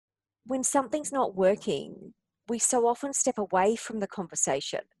when something's not working, we so often step away from the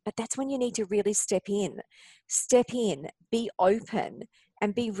conversation, but that's when you need to really step in, be open,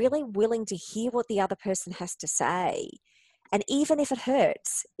 and be really willing to hear what the other person has to say. And even if it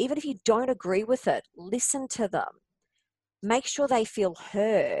hurts, even if you don't agree with it, listen to them, make sure they feel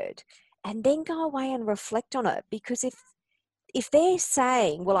heard, and then go away and reflect on it. Because if they're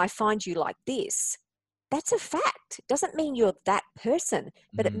saying, well, I find you like this, that's a fact. It doesn't mean you're that person,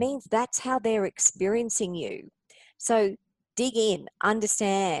 but it Mm. means that's how they're experiencing you. So dig in,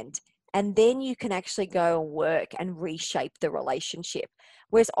 understand, and then you can actually go and work and reshape the relationship.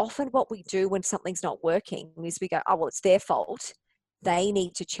 Whereas often what we do when something's not working is we go, oh, well, it's their fault. They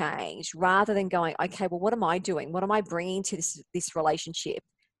need to change, rather than going, okay, well, what am I doing? What am I bringing to this relationship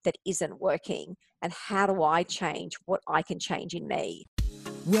that isn't working? And how do I change what I can change in me?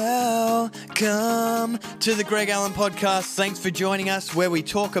 Welcome to the Greg Allen Podcast. Thanks for joining us, where we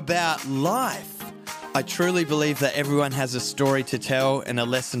talk about life. I truly believe that everyone has a story to tell and a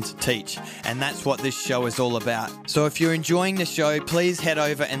lesson to teach, and that's what this show is all about. So if you're enjoying the show, please head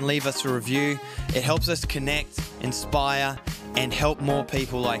over and leave us a review. It helps us connect, inspire, and help more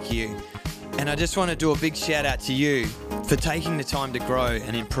people like you. And I just want to do a big shout out to you for taking the time to grow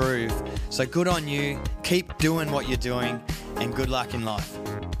and improve. So good on you. Keep doing what you're doing, and good luck in life.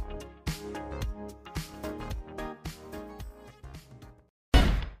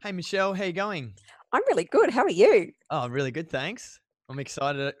 Hey Michelle, how you going? I'm really good. How are you? Oh, really good, thanks. I'm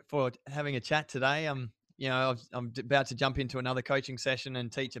excited for having a chat today. I'm about to jump into another coaching session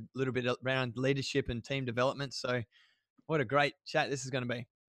and teach a little bit around leadership and team development. So, what a great chat this is going to be.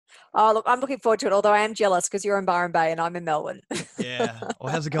 Oh, look, I'm looking forward to it, although I am jealous because you're in Byron Bay and I'm in Melbourne. Yeah.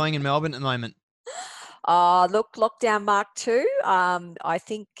 Well, how's it going in Melbourne at the moment? Look, lockdown mark two. I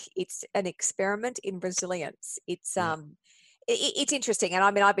think it's an experiment in resilience. Yeah. It's interesting. And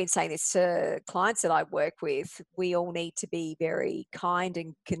I mean, I've been saying this to clients that I work with. We all need to be very kind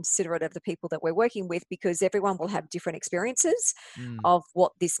and considerate of the people that we're working with, because everyone will have different experiences Mm. of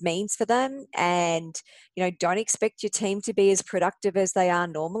what this means for them. And, don't expect your team to be as productive as they are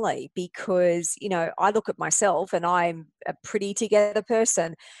normally, because, I look at myself and I'm a pretty together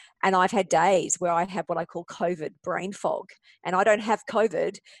person. And I've had days where I have what I call COVID brain fog. And I don't have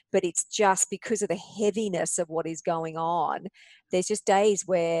COVID, but it's just because of the heaviness of what is going on. There's just days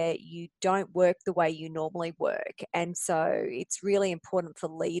where you don't work the way you normally work. And so it's really important for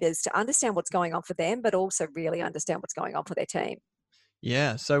leaders to understand what's going on for them, but also really understand what's going on for their team.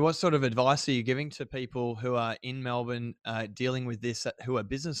 Yeah. So, what sort of advice are you giving to people who are in Melbourne dealing with this, who are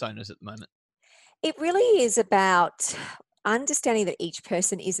business owners at the moment? It really is about understanding that each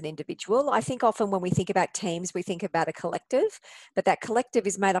person is an individual. I think often when we think about teams, we think about a collective, but that collective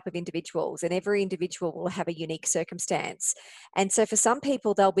is made up of individuals, and every individual will have a unique circumstance. And so for some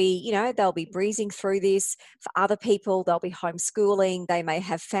people, they'll be breezing through this. For other people, they'll be homeschooling. They may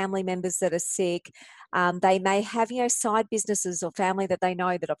have family members that are sick. They may have, side businesses or family that they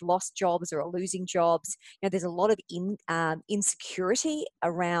know that have lost jobs or are losing jobs. There's a lot of insecurity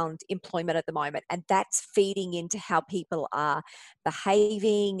around employment at the moment, and that's feeding into how people are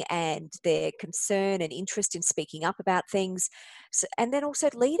behaving and their concern and interest in speaking up about things. So, and then also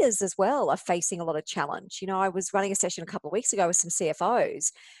leaders as well are facing a lot of challenge. I was running a session a couple of weeks ago with some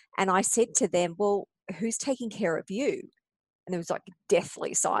CFOs, and I said to them, well, who's taking care of you? And there was like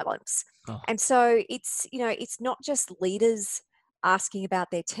deathly silence. Oh, And so it's not just leaders asking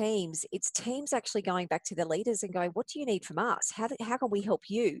about their teams, it's teams actually going back to their leaders and going, what do you need from us? How can we help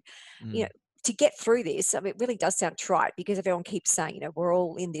you? You know, mm. to get through this. I mean, it really does sound trite because everyone keeps saying, we're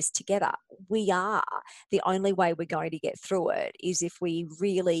all in this together. We are. The only way we're going to get through it is if we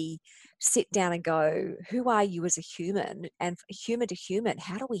really sit down and go, who are you as a human? And human to human,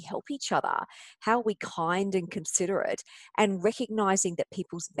 how do we help each other? How are we kind and considerate? And recognizing that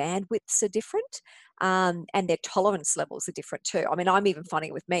people's bandwidths are different, and their tolerance levels are different too. I mean, I'm even finding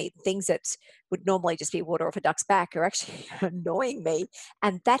it with me, things that would normally just be water off a duck's back are actually annoying me.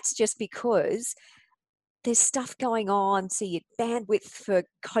 And that's just because there's stuff going on. So your bandwidth for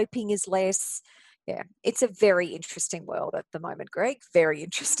coping is less. Yeah, it's a very interesting world at the moment, Greg. Very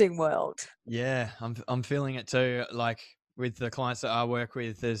interesting world. Yeah, I'm feeling it too. Like with the clients that I work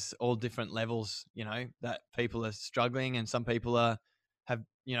with, there's all different levels, that people are struggling, and some people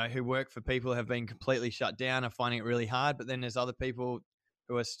who work for people have been completely shut down, are finding it really hard. But then there's other people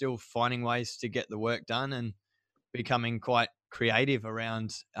who are still finding ways to get the work done and becoming quite creative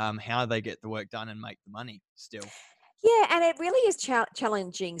around how they get the work done and make the money still. Yeah, and it really is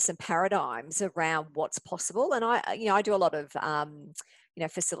challenging some paradigms around what's possible. And I do a lot of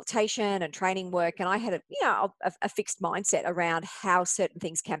facilitation and training work. And I had a fixed mindset around how certain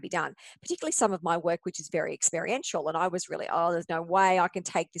things can be done, particularly some of my work, which is very experiential. And I was really, oh, there's no way I can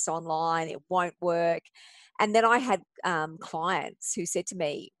take this online. It won't work. And then I had clients who said to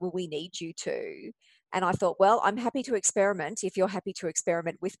me, well, we need you to. And I thought, well, I'm happy to experiment if you're happy to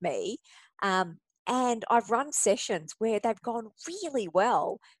experiment with me. Um, and I've run sessions where they've gone really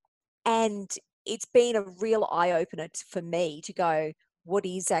well. And it's been a real eye opener for me to go, what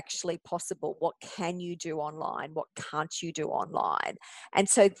is actually possible? What can you do online? What can't you do online? And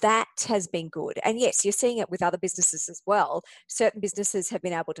so that has been good. And yes, you're seeing it with other businesses as well. Certain businesses have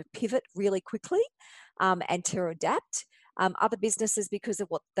been able to pivot really quickly and to adapt. Other businesses, because of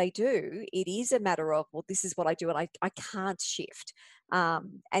what they do, it is a matter of, well, this is what I do and I can't shift.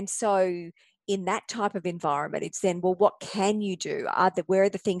 And so in that type of environment, it's then, well, what can you do? Where are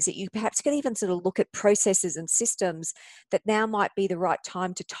the things that you perhaps can even sort of look at processes and systems that now might be the right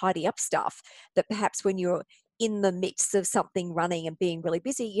time to tidy up stuff that perhaps when you're in the midst of something running and being really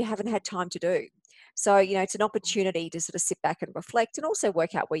busy, you haven't had time to do. So, it's an opportunity to sort of sit back and reflect and also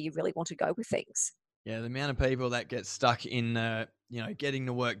work out where you really want to go with things. Yeah, the amount of people that get stuck in getting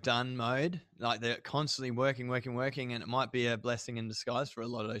the work done mode, like they're constantly working, working, working, and it might be a blessing in disguise for a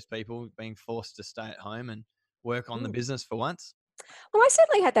lot of those people being forced to stay at home and work on the Mm. business for once. Well, I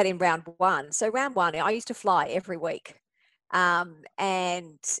certainly had that in round one. So, round one, I used to fly every week. And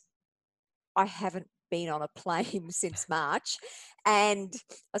I haven't been on a plane since March, and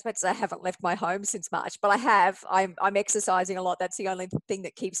I was about to say I haven't left my home since March, but I have. I'm exercising a lot. That's the only thing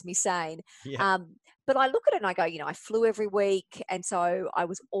that keeps me sane. Yeah. But I look at it and I go, I flew every week, and so I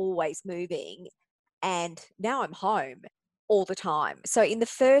was always moving, and now I'm home all the time. So in the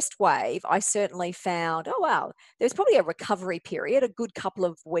first wave, I certainly found, oh wow, there's probably a recovery period, a good couple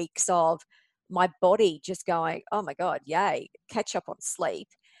of weeks of my body just going, oh my God, yay, catch up on sleep.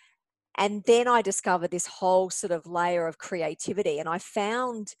 And then I discovered this whole sort of layer of creativity, and I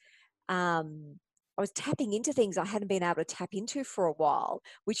found I was tapping into things I hadn't been able to tap into for a while,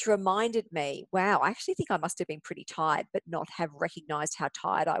 which reminded me, wow, I actually think I must have been pretty tired, but not have recognized how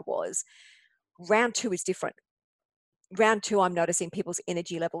tired I was. Round two is different. Round two, I'm noticing people's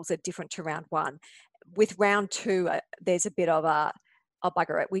energy levels are different to round one. With round two, there's a bit of a, oh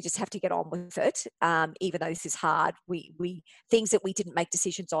bugger it, we just have to get on with it. Even though this is hard, we things that we didn't make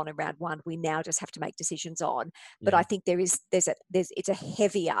decisions on in round one, we now just have to make decisions on. But Yeah. I think it's a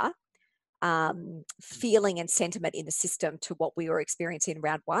heavier feeling and sentiment in the system to what we were experiencing in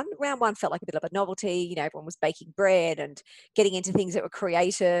round one. Round one felt like a bit of a novelty. Everyone was baking bread and getting into things that were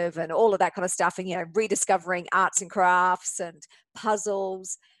creative and all of that kind of stuff, and rediscovering arts and crafts and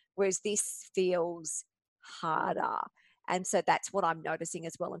puzzles. Whereas this feels harder. And so that's what I'm noticing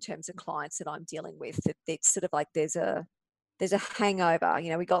as well in terms of clients that I'm dealing with. That it's sort of like there's a hangover.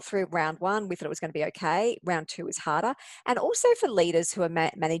 We got through round one. We thought it was going to be okay. Round two is harder. And also for leaders who are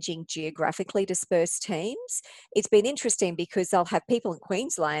managing geographically dispersed teams, it's been interesting because they'll have people in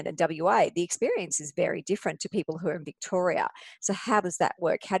Queensland and WA. The experience is very different to people who are in Victoria. So how does that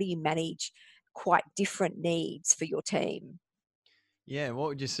work? How do you manage quite different needs for your team? Yeah. What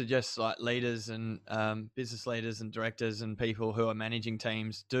would you suggest, like leaders and business leaders and directors and people who are managing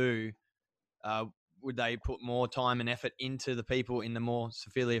teams do? Uh, would they put more time and effort into the people in the more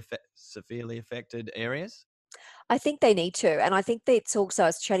severely affected areas? I think they need to. And I think that it's also, I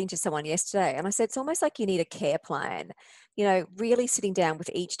was chatting to someone yesterday and I said, it's almost like you need a care plan, really sitting down with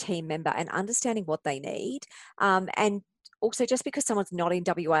each team member and understanding what they need. And also, just because someone's not in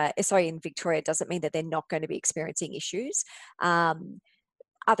in Victoria, doesn't mean that they're not going to be experiencing issues. Um,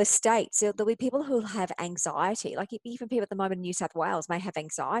 Other states, there'll be people who have anxiety, like even people at the moment in New South Wales may have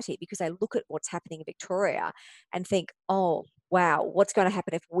anxiety because they look at what's happening in Victoria and think, oh, wow, what's going to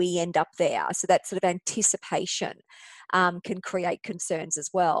happen if we end up there? So that sort of anticipation can create concerns as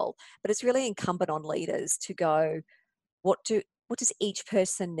well. But it's really incumbent on leaders to go, what does each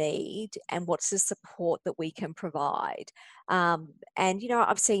person need and what's the support that we can provide? And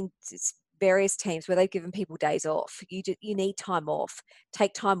I've seen various teams where they've given people days off. You need time off.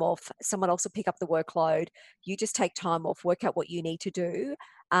 Take time off. Someone else will pick up the workload. You just take time off, work out what you need to do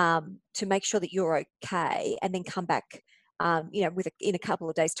to make sure that you're okay, and then come back in a couple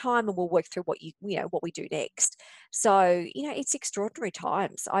of days' time, and we'll work through what we do next. So, it's extraordinary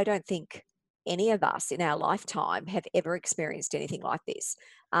times. I don't think any of us in our lifetime have ever experienced anything like this.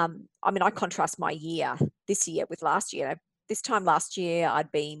 I contrast this year with last year. This time last year,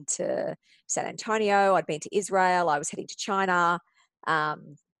 I'd been to San Antonio, I'd been to Israel, I was heading to China,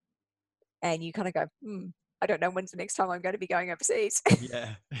 um, and you kind of go, I don't know when's the next time I'm going to be going overseas.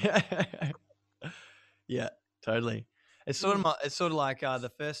 Yeah. Yeah, totally. It's sort Mm. of it's sort of like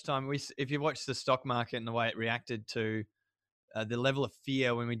the first time if you watch the stock market and the way it reacted to the level of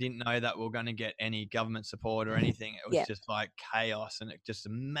fear when we didn't know that we were going to get any government support or anything, it was Yeah. just like chaos and it just a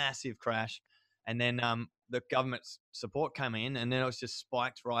massive crash. And then the government support came in, and then it was just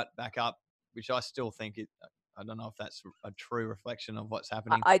spiked right back up, which I still think it. I don't know if that's a true reflection of what's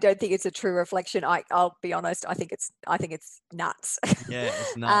happening. I don't think it's a true reflection. I'll be honest. I think it's nuts. Yeah,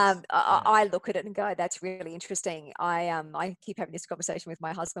 it's nuts. Yeah, I look at it and go, "That's really interesting." I keep having this conversation with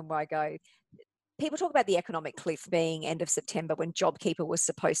my husband where I go, people talk about the economic cliff being end of September when JobKeeper was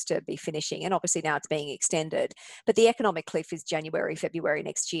supposed to be finishing, and obviously now it's being extended. But the economic cliff is January, February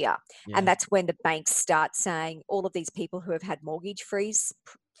next year, and yeah, that's when the banks start saying all of these people who have had mortgage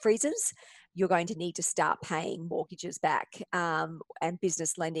freezes, you're going to need to start paying mortgages back, and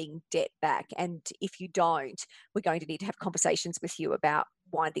business lending debt back. And if you don't, we're going to need to have conversations with you about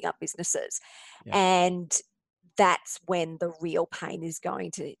winding up businesses. yeah, And that's when the real pain is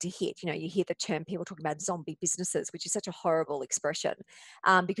going to hit. You hear the term, people talking about zombie businesses, which is such a horrible expression,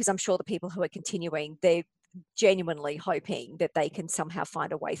 because I'm sure the people who are continuing, they're genuinely hoping that they can somehow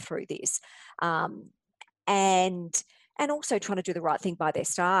find a way through this. Um, and also trying to do the right thing by their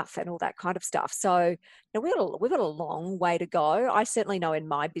staff and all that kind of stuff. So, we've got a long way to go. I certainly know in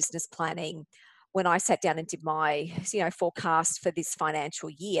my business planning, when I sat down and did my, forecast for this financial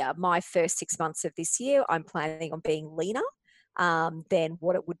year, my first 6 months of this year, I'm planning on being leaner than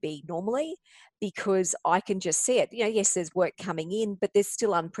what it would be normally, because I can just see it. Yes, there's work coming in, but there's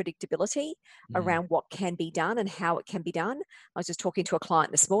still unpredictability mm, around what can be done and how it can be done. I was just talking to a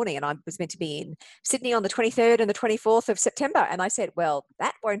client this morning, and I was meant to be in Sydney on the 23rd and the 24th of September. And I said, well,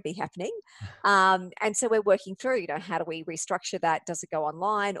 that won't be happening. And so we're working through, how do we restructure that? Does it go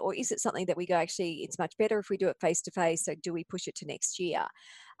online, or is it something that we go, actually, it's much better if we do it face to face? So do we push it to next year?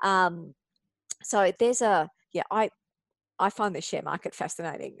 Um, so there's I find the share market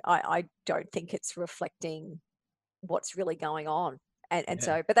fascinating. I don't think it's reflecting what's really going on. And yeah.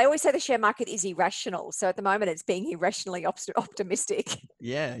 so, but they always say the share market is irrational. So at the moment, it's being irrationally optimistic.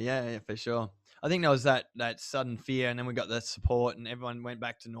 Yeah, yeah, yeah, for sure. I think there was that sudden fear, and then we got the support, and everyone went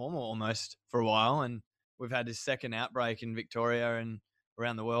back to normal almost for a while. And we've had this second outbreak in Victoria and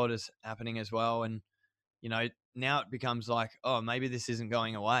around the world is happening as well. And now it becomes like, oh, maybe this isn't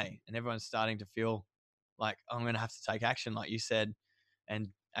going away, and everyone's starting to feel like, oh, I'm going to have to take action, like you said, and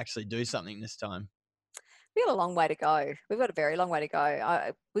actually do something this time. We've got a long way to go. We've got a very long way to go.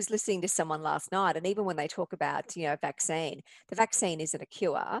 I was listening to someone last night, and even when they talk about, vaccine, the vaccine isn't a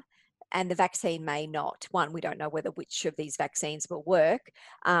cure, and the vaccine may not. One, we don't know whether which of these vaccines will work.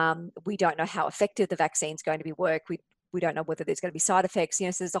 We don't know how effective the vaccine is going to be work. We don't know whether there's going to be side effects.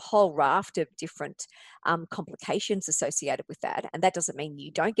 So there's a whole raft of different complications associated with that. And that doesn't mean you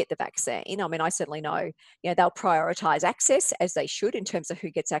don't get the vaccine. I mean, I certainly know, they'll prioritize access, as they should, in terms of who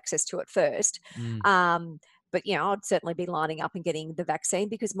gets access to it first. Mm, Um, but I'd certainly be lining up and getting the vaccine,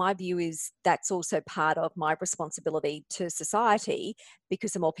 because my view is that's also part of my responsibility to society,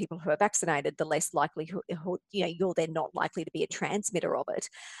 because the more people who are vaccinated, the less likely you're then not likely to be a transmitter of it.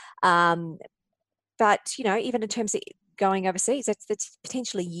 Um, but even in terms of going overseas, that's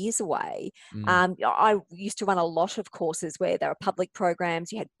potentially years away. mm, I used to run a lot of courses where there are public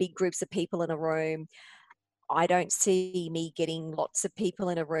programs. You had big groups of people in a room. I don't see me getting lots of people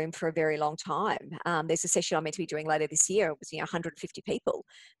in a room for a very long time. There's a session I'm meant to be doing later this year. It was 150 people,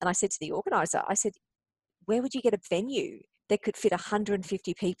 and I said to the organizer, I said, where would you get a venue that could fit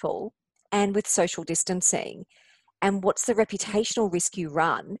 150 people and with social distancing? And what's the reputational risk you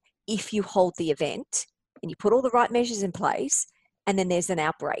run if you hold the event and you put all the right measures in place, and then there's an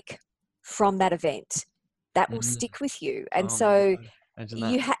outbreak from that event? That will mm. stick with you. And Oh my so God. Imagine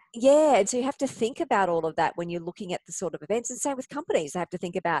that. and so you have to think about all of that when you're looking at the sort of events. And same with companies, they have to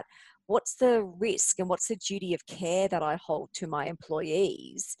think about, what's the risk and what's the duty of care that I hold to my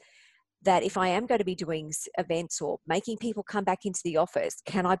employees, that if I am going to be doing events or making people come back into the office,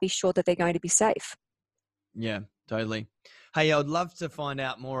 can I be sure that they're going to be safe? Yeah, totally. Hey, I would love to find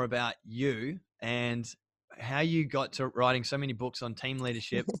out more about you and how you got to writing so many books on team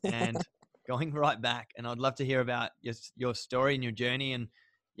leadership and going right back. And I'd love to hear about your story and your journey. And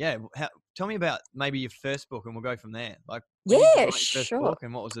yeah, tell me about maybe your first book, and we'll go from there. Like, when did you Yeah, write your first sure. book,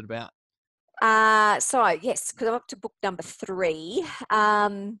 and what was it about? So yes, because I'm up to book number 3.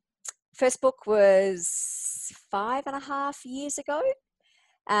 First book was 5.5 years ago,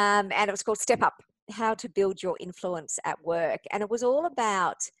 and it was called Step Up: How to Build Your Influence at Work. And it was all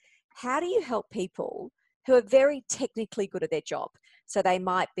about, how do you help people who are very technically good at their job? So they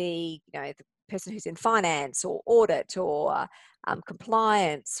might be, the person who's in finance or audit or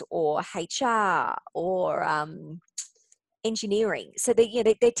compliance or HR or engineering. So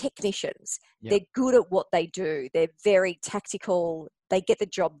they're technicians. Yep. They're good at what they do. They're very tactical. They get the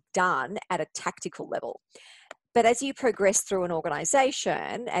job done at a tactical level. But as you progress through an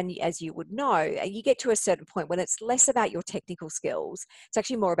organization, and as you would know, you get to a certain point when it's less about your technical skills. It's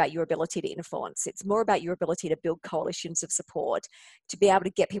actually more about your ability to influence. It's more about your ability to build coalitions of support, to be able to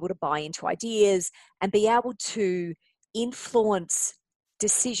get people to buy into ideas and be able to influence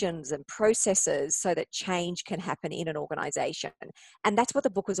decisions and processes so that change can happen in an organization. And that's what the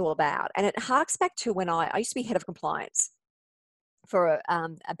book was all about. And it harks back to when I used to be head of compliance for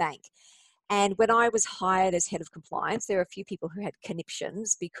a bank. And when I was hired as head of compliance, there were a few people who had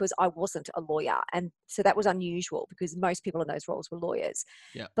conniptions because I wasn't a lawyer. And so that was unusual because most people in those roles were lawyers.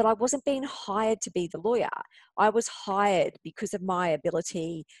 Yeah. But I wasn't being hired to be the lawyer. I was hired because of my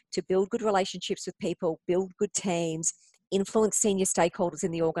ability to build good relationships with people, build good teams, influence senior stakeholders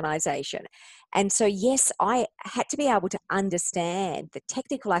in the organization. And so, yes, I had to be able to understand the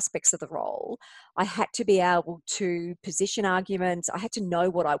technical aspects of the role. I had to be able to position arguments. I had to know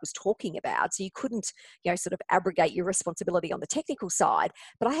what I was talking about. So you couldn't, sort of abrogate your responsibility on the technical side.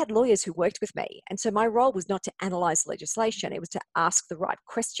 But I had lawyers who worked with me. And so my role was not to analyze legislation. It was to ask the right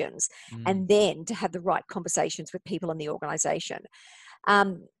questions and then to have the right conversations with people in the organization.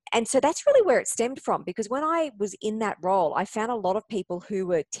 And so that's really where it stemmed from, because when I was in that role, I found a lot of people who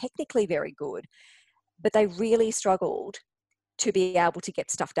were technically very good, but they really struggled to be able to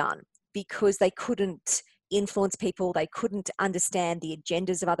get stuff done because they couldn't influence people. They couldn't understand the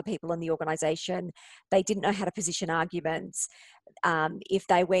agendas of other people in the organization. They didn't know how to position arguments. If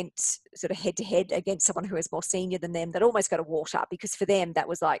they went sort of head to head against someone who was more senior than them, they'd almost go to water because for them that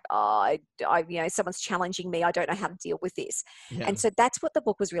was like, someone's challenging me. I don't know how to deal with this. Yeah. And so that's what the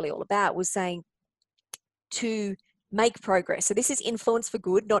book was really all about, was saying to make progress. So this is influence for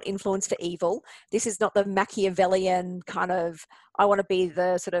good, not influence for evil. This is not the Machiavellian kind of, I want to be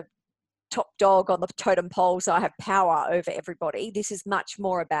the sort of top dog on the totem pole so I have power over everybody. This is much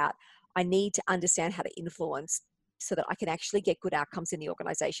more about, I need to understand how to influence so that I can actually get good outcomes in the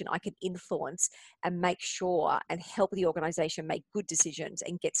organization. I can influence and make sure and help the organization make good decisions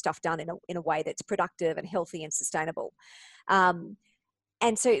and get stuff done in a way that's productive and healthy and sustainable. And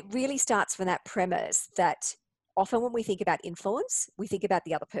so it really starts from that premise that often when we think about influence, we think about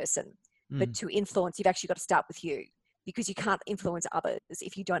the other person. But to influence, you've actually got to start with you, because you can't influence others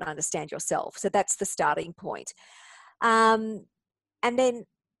if you don't understand yourself. So that's the starting point. And then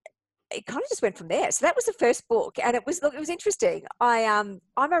it kind of just went from there. So that was the first book, and it was interesting. I'm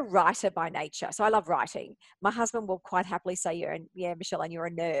a writer by nature, so I love writing. My husband will quite happily say, Michelle, and you're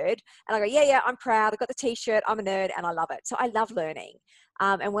a nerd. And I go, yeah, I'm proud. I've got the T-shirt. I'm a nerd, and I love it. So I love learning.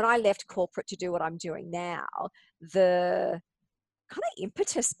 And when I left corporate to do what I'm doing now, the kind of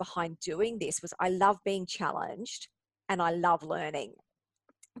impetus behind doing this was I love being challenged and I love learning,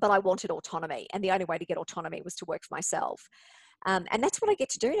 but I wanted autonomy. And the only way to get autonomy was to work for myself. And that's what I get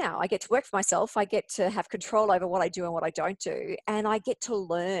to do now. I get to work for myself. I get to have control over what I do and what I don't do. And I get to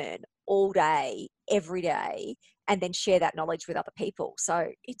learn all day, every day, and then share that knowledge with other people. So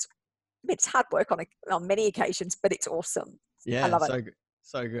it's hard work on many occasions, but it's awesome. Yeah, I love it.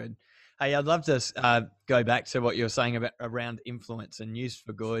 So good. Hey, I'd love to go back to what you were saying about around influence and use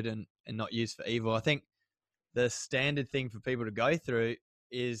for good and not use for evil. I think the standard thing for people to go through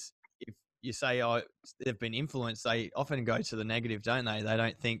is, if you say, they've been influenced, they often go to the negative, don't they? They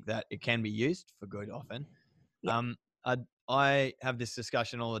don't think that it can be used for good often. Yeah. I have this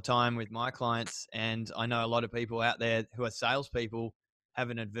discussion all the time with my clients, and I know a lot of people out there who are salespeople have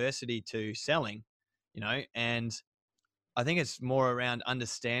an adversity to selling, and I think it's more around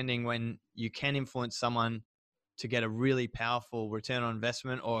understanding when you can influence someone to get a really powerful return on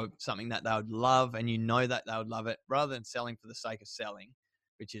investment or something that they would love, and that they would love it, rather than selling for the sake of selling,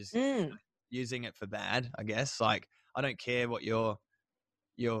 which is using it for bad, I guess. Like, I don't care what your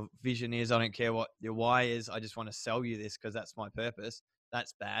vision is. I don't care what your why is. I just want to sell you this because that's my purpose.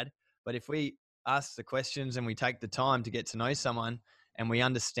 That's bad. But if we ask the questions and we take the time to get to know someone and we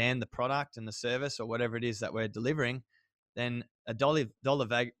understand the product and the service or whatever it is that we're delivering, then a dollar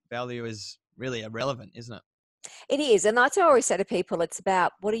value is really irrelevant, isn't it? It is. And that's what I always say to people, it's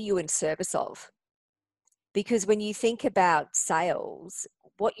about, what are you in service of? Because when you think about sales,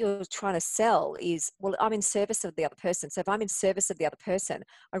 what you're trying to sell is, well, I'm in service of the other person. So if I'm in service of the other person,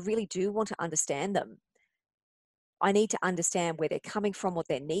 I really do want to understand them. I need to understand where they're coming from, what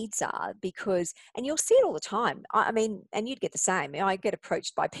their needs are, because, and you'll see it all the time. I mean, and you'd get the same. I get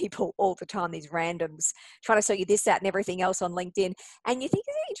approached by people all the time, these randoms trying to sell you this, that, and everything else on LinkedIn. And you think,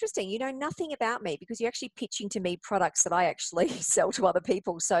 interesting. You know nothing about me because you're actually pitching to me products that I actually sell to other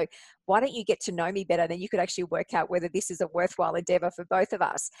people. So why don't you get to know me better? Then you could actually work out whether this is a worthwhile endeavor for both of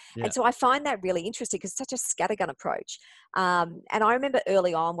us. Yeah. And so I find that really interesting because it's such a scattergun approach. And I remember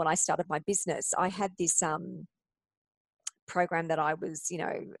early on when I started my business, I had this program that I was,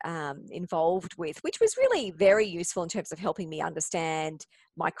 involved with, which was really very useful in terms of helping me understand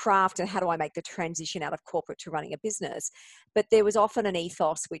my craft and how do I make the transition out of corporate to running a business. But there was often an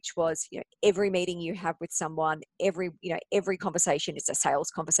ethos, which was, every meeting you have with someone, every conversation is a sales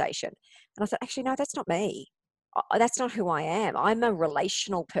conversation. And I thought, actually, no, that's not me. That's not who I am. I'm a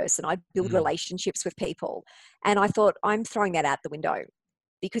relational person. I build Mm. relationships with people. And I thought, I'm throwing that out the window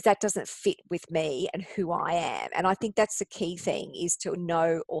because that doesn't fit with me and who I am. And I think that's the key thing, is to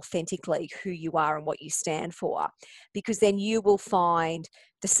know authentically who you are and what you stand for, because then you will find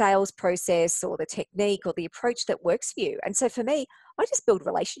the sales process or the technique or the approach that works for you. And so for me, I just build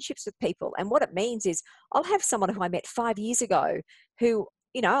relationships with people. And what it means is I'll have someone who I met 5 years ago who,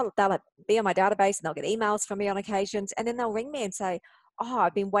 they'll be on my database and they'll get emails from me on occasions. And then they'll ring me and say, oh,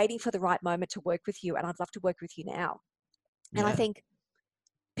 I've been waiting for the right moment to work with you and I'd love to work with you now. And I Yeah. think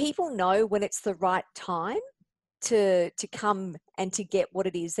people know when it's the right time to come and to get what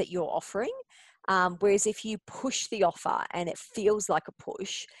it is that you're offering. Whereas if you push the offer and it feels like a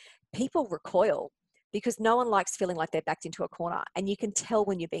push, people recoil because no one likes feeling like they're backed into a corner, and you can tell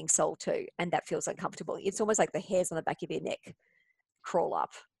when you're being sold to, and that feels uncomfortable. It's almost like the hairs on the back of your neck crawl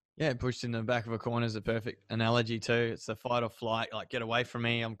up. Yeah, pushed in the back of a corner is a perfect analogy too. It's the fight or flight, like get away from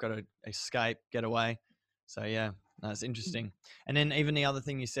me. I've got to escape, get away. So yeah, that's interesting. And then even the other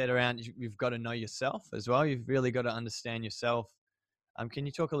thing you said around you've got to know yourself as well. You've really got to understand yourself. Can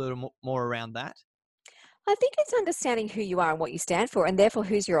you talk a little more around that? I think it's understanding who you are and what you stand for, and therefore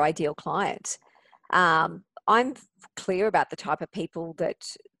who's your ideal client. I'm clear about the type of people that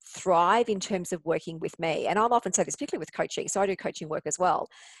thrive in terms of working with me. And I'll often say this, particularly with coaching. So I do coaching work as well.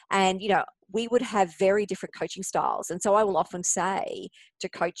 And, we would have very different coaching styles. And so I will often say to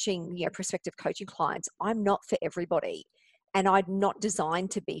prospective coaching clients, I'm not for everybody. And I'm not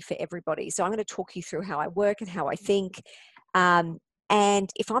designed to be for everybody. So I'm going to talk you through how I work and how I think. And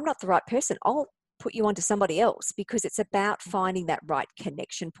if I'm not the right person, I'll put you onto somebody else, because it's about finding that right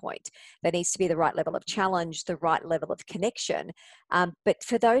connection point. There needs to be the right level of challenge, the right level of connection. But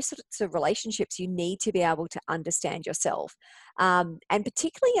for those sorts of relationships, you need to be able to understand yourself. And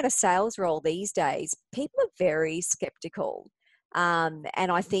particularly in a sales role these days, people are very skeptical. And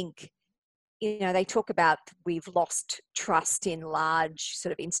I think, they talk about we've lost trust in large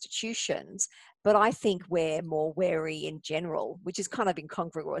sort of institutions, but I think we're more wary in general, which is kind of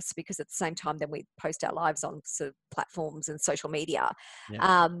incongruous because at the same time, then we post our lives on sort of platforms and social media.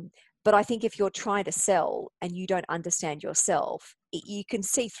 Yeah. But I think if you're trying to sell and you don't understand yourself, you can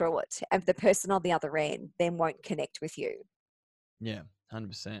see through it, and the person on the other end then won't connect with you. Yeah,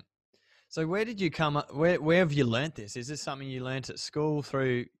 100%. So where did you come up? Where have you learnt this? Is this something you learnt at school,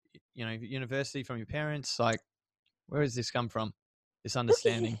 through, university, from your parents? Like, where does this come from? This Look,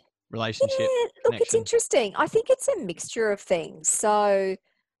 understanding, relationship, yeah, look, it's connection. interesting. I think it's a mixture of things. So,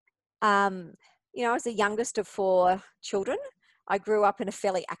 I was the youngest of 4 children. I grew up in a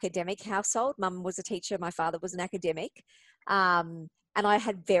fairly academic household. Mum was a teacher, my father was an academic. And I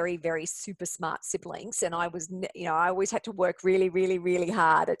had very, very super smart siblings. And I was, I always had to work really, really, really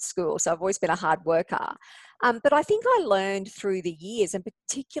hard at school. So I've always been a hard worker. But I think I learned through the years, and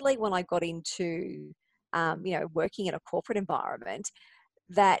particularly when I got into, working in a corporate environment,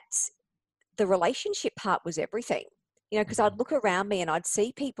 that the relationship part was everything. Because I'd look around me and I'd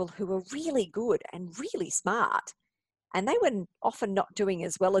see people who were really good and really smart, and they were often not doing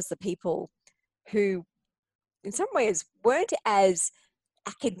as well as the people who, in some ways, weren't as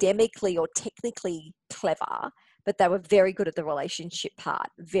academically or technically clever, but they were very good at the relationship part,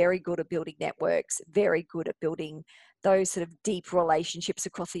 very good at building networks, very good at building those sort of deep relationships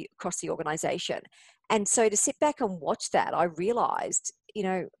across the organization. And so to sit back and watch that, I realized,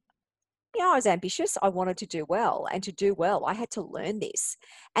 I was ambitious. I wanted to do well, and to do well, I had to learn this.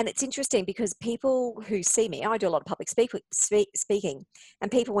 And it's interesting because people who see me, I do a lot of public speaking, and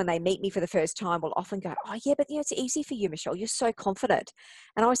people, when they meet me for the first time, will often go, "Oh, yeah, but it's easy for you, Michelle. You're so confident."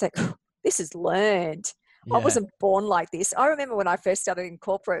 And I was like, "This is learned. I Yeah. wasn't born like this." I remember when I first started in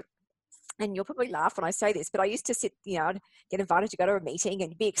corporate, and you'll probably laugh when I say this, but I used to sit, I'd get invited to go to a meeting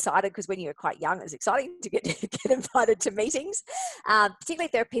and be excited, because when you were quite young, it's exciting to get invited to meetings, particularly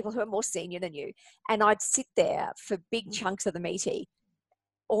if there are people who are more senior than you. And I'd sit there for big chunks of the meeting,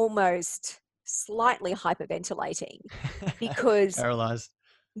 almost slightly hyperventilating, because, Paralyzed.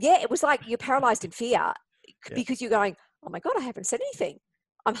 yeah, it was like you're paralyzed in fear, Yeah. because you're going, "Oh my God, I haven't said anything.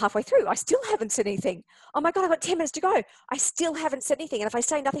 I'm halfway through. I still haven't said anything. Oh my God, I've got 10 minutes to go. I still haven't said anything. And if I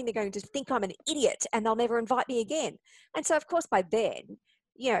say nothing, they're going to think I'm an idiot and they'll never invite me again. And so, of course, by then,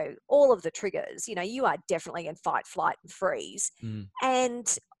 all of the triggers, you are definitely in fight, flight, and freeze. Mm.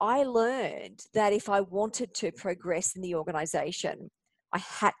 And I learned that if I wanted to progress in the organization, I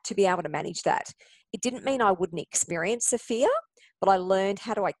had to be able to manage that. It didn't mean I wouldn't experience the fear, but I learned,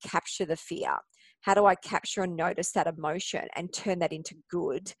 how do I capture the fear? How do I capture and notice that emotion and turn that into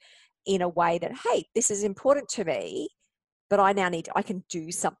good in a way that, hey, this is important to me, but I can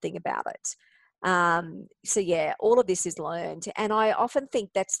do something about it. So yeah, all of this is learned. And I often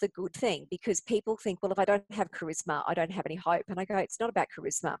think that's the good thing, because people think, well, if I don't have charisma, I don't have any hope. And I go, it's not about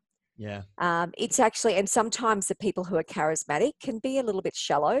charisma. Yeah. It's actually, and sometimes the people who are charismatic can be a little bit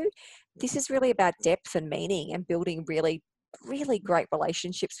shallow. This is really about depth and meaning and building really, really great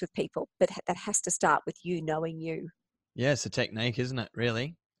relationships with people. But that has to start with you knowing you. Yeah, it's a technique, isn't it,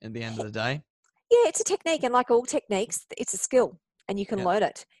 really, at the end of the day? Yeah, it's a technique. And like all techniques, it's a skill and you can Yeah. learn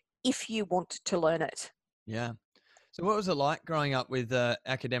it if you want to learn it. Yeah. So what was it like growing up with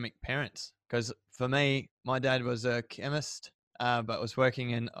academic parents? Because for me, my dad was a chemist, but was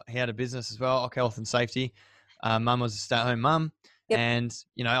working he had a business as well, Occ Health and Safety. Mum was a stay-at-home mum. Yep. And,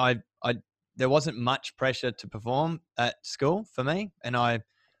 there wasn't much pressure to perform at school for me. And I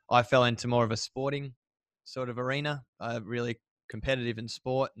fell into more of a sporting sort of arena, really competitive in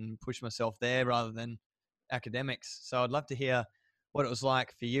sport, and pushed myself there rather than academics. So I'd love to hear what it was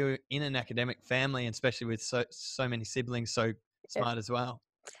like for you in an academic family, and especially with so many siblings, so smart as well.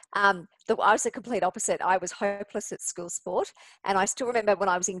 I was the complete opposite. I was hopeless at school sport. And I still remember when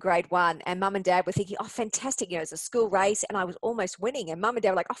I was in grade 1 and mum and dad were thinking, oh, fantastic, it's a school race. And I was almost winning. And mum and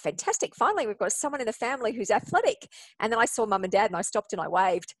dad were like, oh, fantastic. Finally, we've got someone in the family who's athletic. And then I saw mum and dad and I stopped and I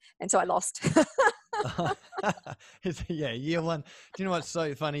waved. And so I lost. Yeah, year 1. Do you know what's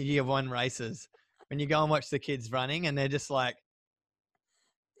so funny? Year 1 races, when you go and watch the kids running and they're just like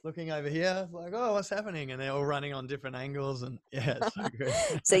looking over here, like, oh, what's happening? And they're all running on different angles. And yeah, it's so good.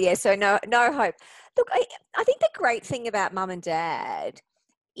 So no hope. Look, I think the great thing about mum and dad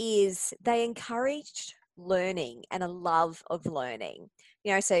is they encouraged learning and a love of learning.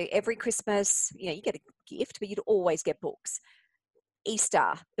 So every Christmas, you get a gift, but you'd always get books.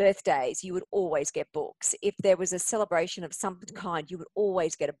 Easter, birthdays, you would always get books. If there was a celebration of some kind, you would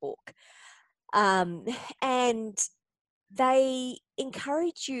always get a book. And they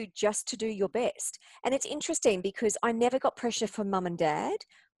encourage you just to do your best. And it's interesting because I never got pressure from mum and dad.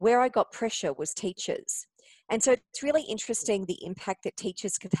 Where I got pressure was teachers. And so it's really interesting the impact that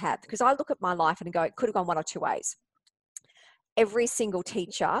teachers could have, because I look at my life and go, it could have gone one or two ways. Every single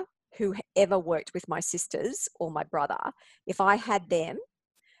teacher who ever worked with my sisters or my brother, if I had them,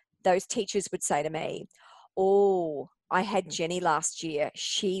 those teachers would say to me, oh, I had Jenny last year.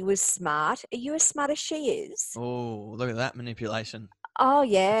 She was smart. Are you as smart as she is? Oh, look at that manipulation. Oh,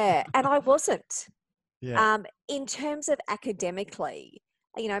 yeah. And I wasn't. Yeah. In terms of academically,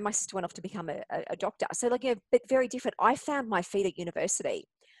 my sister went off to become a doctor. So but very different. I found my feet at university.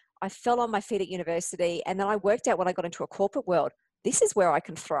 I fell on my feet at university. And then I worked out when I got into a corporate world, this is where I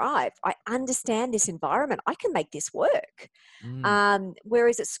can thrive. I understand this environment. I can make this work.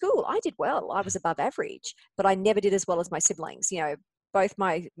 Whereas at school, I did well. I was above average, but I never did as well as my siblings. Both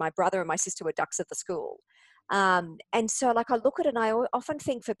my brother and my sister were ducks at the school. And so I look at it and I often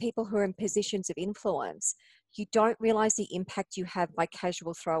think for people who are in positions of influence, you don't realize the impact you have by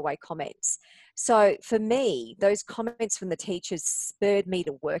casual throwaway comments. So for me, those comments from the teachers spurred me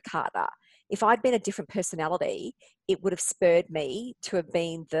to work harder. If I'd been a different personality, it would have spurred me to have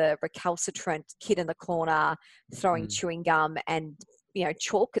been the recalcitrant kid in the corner throwing chewing gum and,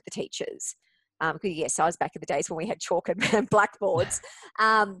 chalk at the teachers. Yes, I was back in the days when we had chalk and blackboards.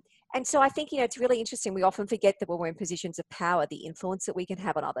 And so I think, it's really interesting. We often forget that when we're in positions of power, the influence that we can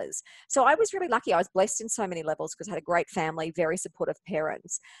have on others. So I was really lucky. I was blessed in so many levels because I had a great family, very supportive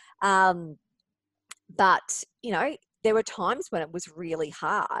parents. But, there were times when it was really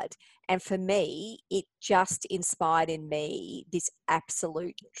hard. And for me, it just inspired in me this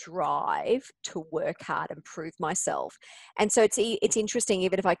absolute drive to work hard and prove myself. And so it's interesting,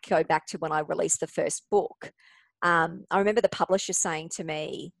 even if I go back to when I released the first book, I remember the publisher saying to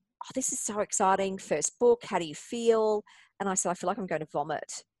me, oh, this is so exciting. First book. How do you feel? And I said, I feel like I'm going to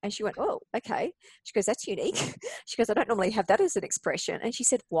vomit. And she went, oh, okay. She goes, that's unique. She goes, I don't normally have that as an expression. And she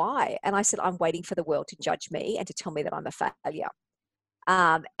said, why? And I said, I'm waiting for the world to judge me and to tell me that I'm a failure.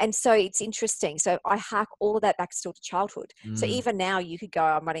 And so it's interesting. So I hark all of that back still to childhood. So Mm. even now you could go,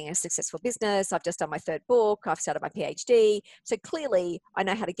 I'm running a successful business. I've just done my third book. I've started my PhD. So clearly I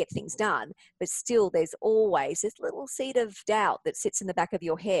know how to get things done, but still there's always this little seed of doubt that sits in the back of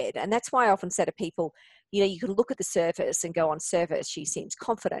your head. And that's why I often say to people, you can look at the surface and go, on surface, she seems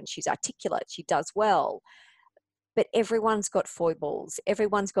confident, she's articulate, she does well. But everyone's got foibles.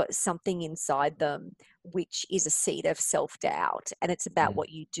 Everyone's got something inside them, which is a seed of self-doubt. And it's about Mm. what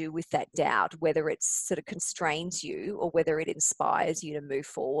you do with that doubt, whether it sort of constrains you or whether it inspires you to move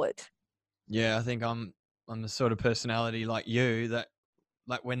forward. Yeah, I think I'm the sort of personality like you that,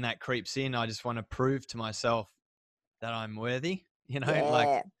 like, when that creeps in, I just want to prove to myself that I'm worthy, like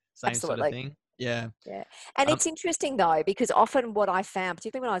Yeah, same sort of absolutely. thing. Yeah. Yeah. And Um, it's interesting though, because often what I found,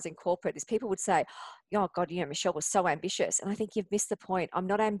 particularly when I was in corporate, is people would say, oh God, Michelle was so ambitious. And I think you've missed the point. I'm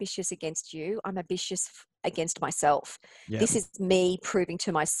not ambitious against you. I'm ambitious against myself. yeah. This is me proving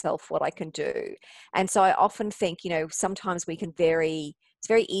to myself what I can do. And so I often think, sometimes it's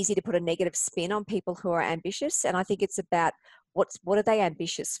very easy to put a negative spin on people who are ambitious. And I think it's about what are they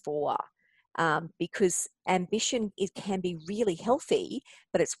ambitious for? Because ambition can be really healthy,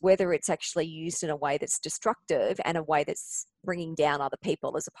 but it's whether it's actually used in a way that's destructive and a way that's bringing down other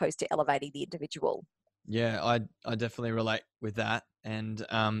people as opposed to elevating the individual. Yeah, I definitely relate with that. And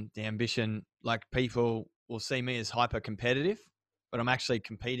the ambition, like, people will see me as hyper competitive, but I'm actually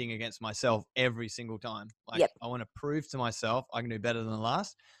competing against myself every single time. Like, Yep. I want to prove to myself I can do better than the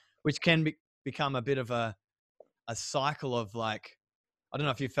last, which can become a bit of a cycle of, like, I don't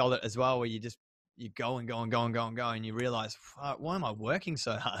know if you felt it as well, where you go and go and go and go and go, and you realize, why am I working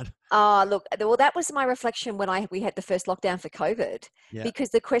so hard? Oh, look, well, that was my reflection when we had the first lockdown for COVID, Yeah.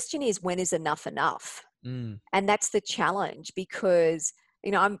 because the question is, when is enough enough? Mm. And that's the challenge because,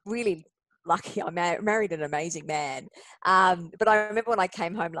 I'm really lucky. I married an amazing man. But I remember when I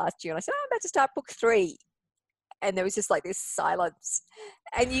came home last year and I said, oh, I'm about to start book 3. And there was just like this silence.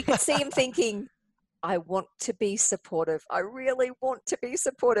 And you could see him thinking, I want to be supportive. I really want to be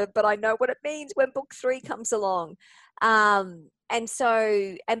supportive, but I know what it means when book 3 comes along.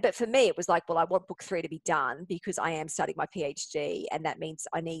 But for me, it was like, well, I want book 3 to be done because I am studying my PhD, and that means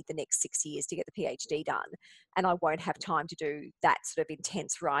I need the next 6 years to get the PhD done, and I won't have time to do that sort of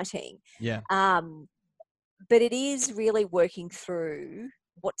intense writing. Yeah. Um, but it is really working through,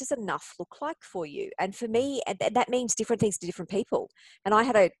 what does enough look like for you? And for me, and that means different things to different people. And I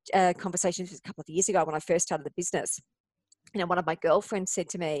had a conversation a couple of years ago when I first started the business. One of my girlfriends said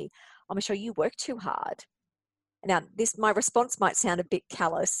to me, oh, Michelle, you work too hard. Now, my response might sound a bit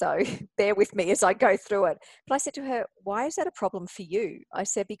callous, so bear with me as I go through it. But I said to her, why is that a problem for you? I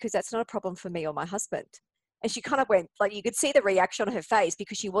said, because that's not a problem for me or my husband. And she kind of went, like, you could see the reaction on her face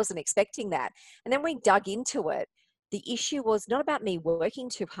because she wasn't expecting that. And then we dug into it. The issue was not about me working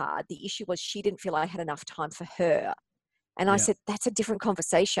too hard. The issue was she didn't feel I had enough time for her. And I Yeah. said, that's a different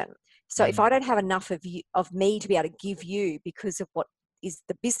conversation. So if Mm. I don't have enough of me to be able to give you because of what is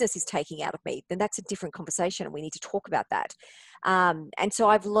the business is taking out of me, then that's a different conversation. And we need to talk about that. And so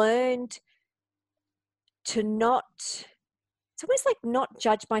I've learned to it's almost like not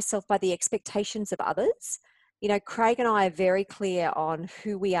judge myself by the expectations of others. Craig and I are very clear on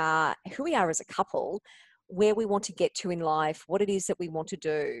who we are as a couple, where we want to get to in life, what it is that we want to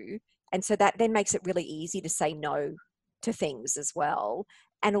do. And so that then makes it really easy to say no to things as well.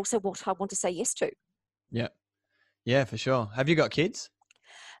 And also what I want to say yes to. Yeah. Yeah, for sure. Have you got kids?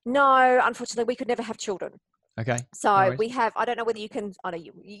 No, unfortunately, we could never have children. Okay. No So worries. we have, I don't know whether you can, I know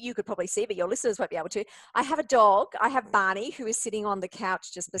you could probably see, but your listeners won't be able to. I have a dog. I have Barney, who is sitting on the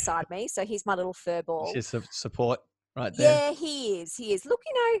couch just beside me. So he's my little fur It's ball. just support right there. Yeah, he is. He is. Look,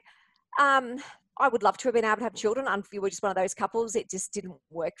 I would love to have been able to have children. We were just one of those couples. It just didn't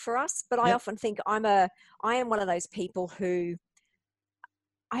work for us. But I Yep. often think I am one of those people who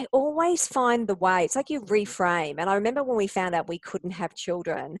I always find the way. It's like you reframe. And I remember when we found out we couldn't have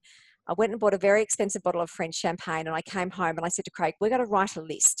children, I went and bought a very expensive bottle of French champagne, and I came home and I said to Craig, we're going to write a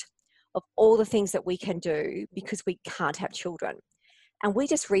list of all the things that we can do because we can't have children. And we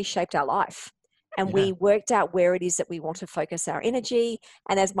just reshaped our life. And Yeah. we worked out where it is that we want to focus our energy.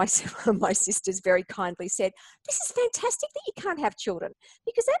 And as one of my sisters very kindly said, this is fantastic that you can't have children,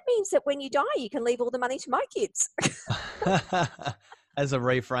 because that means that when you die, you can leave all the money to my kids. As a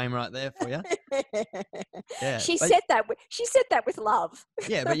reframe right there for you. Yeah. She But said that with love.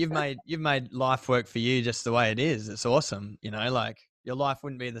 yeah, but you've made life work for you just the way it is. It's awesome. Like, your life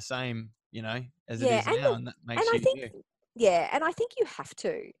wouldn't be the same, as it Yeah, is and now, look, and that and makes I you think, you. yeah, and I think you have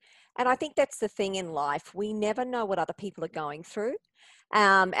to. And I think that's the thing in life. We never know what other people are going through.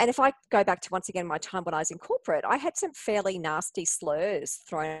 And if I go back to, once again, my time when I was in corporate, I had some fairly nasty slurs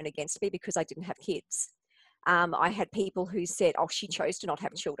thrown against me because I didn't have kids. I had people who said, oh, she chose to not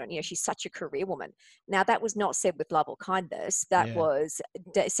have children. You know, she's such a career woman. Now, that was not said with love or kindness. That Yeah. was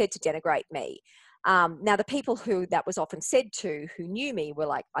said to denigrate me. Now, the people who that was often said to, who knew me, were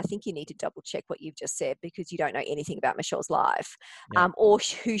like, I think you need to double check what you've just said because you don't know anything about Michelle's life, Yeah. or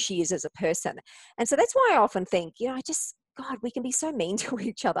who she is as a person. And so that's why I often think, you know, God, we can be so mean to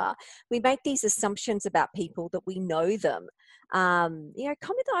each other. We make these assumptions about people that we know them. You know,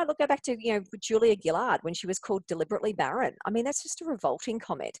 comment that I go back to, you know, Julia Gillard when she was called deliberately barren. I mean, that's just a revolting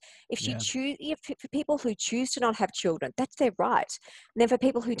comment. If she for people who choose to not have children, that's their right. And then for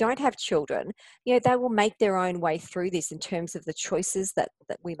people who don't have children, you know, they will make their own way through this in terms of the choices that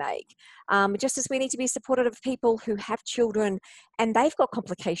we make. Just as we need to be supportive of people who have children and they've got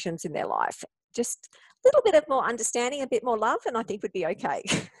complications in their life. Just a little bit of more understanding, a bit more love, and I think would be okay.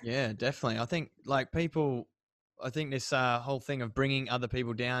 Yeah, definitely. I think I think this whole thing of bringing other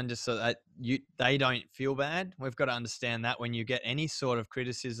people down just so that they don't feel bad. We've got to understand that when you get any sort of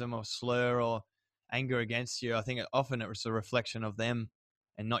criticism or slur or anger against you, I think often it's a reflection of them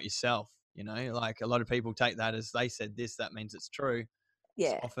and not yourself. You know, like a lot of people take that as they said this, that means it's true.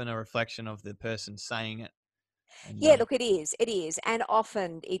 It's Yeah. often a reflection of the person saying it. And, Yeah, look, it is. And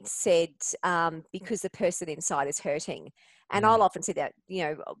often it's said because the person inside is hurting. And I'll often say that,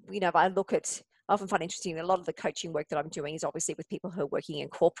 if I I often find interesting, a lot of the coaching work that I'm doing is obviously with people who are working in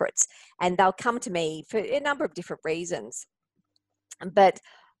corporates, and they'll come to me for a number of different reasons. But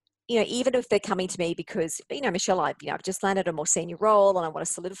you know, even if they're coming to me because, you know, Michelle, I've just landed a more senior role and I want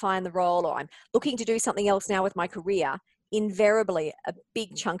to solidify in the role, or I'm looking to do something else now with my career, invariably a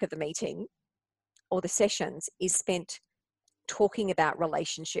big chunk of the meeting or the sessions is spent talking about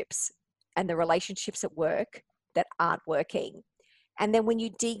relationships and the relationships at work that aren't working. And then when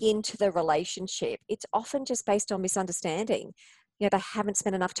you dig into the relationship, it's often just based on misunderstanding. You know, they haven't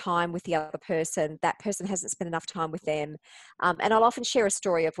spent enough time with the other person. That person hasn't spent enough time with them. And I'll often share a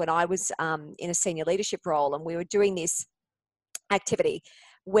story of when I was in a senior leadership role and we were doing this activity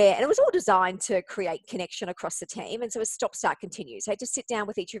and it was all designed to create connection across the team. And so it was stop, start, continue. So just sit down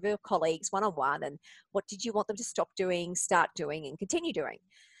with each of your colleagues one-on-one and what did you want them to stop doing, start doing, and continue doing?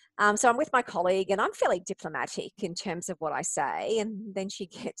 So I'm with my colleague and I'm fairly diplomatic in terms of what I say. And then she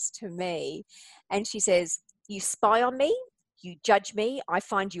gets to me and she says, you spy on me, you judge me, I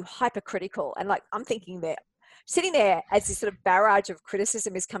find you hypercritical. And like, I'm thinking that sitting there as this sort of barrage of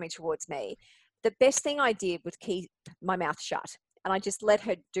criticism is coming towards me, the best thing I did was keep my mouth shut. And I just let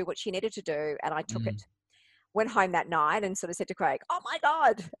her do what she needed to do. And I took it. Went home that night and sort of said to Craig, oh my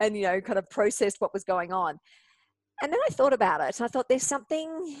God, and, you know, kind of processed what was going on. And then I thought about it. I thought there's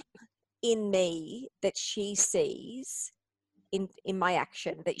something in me that she sees in my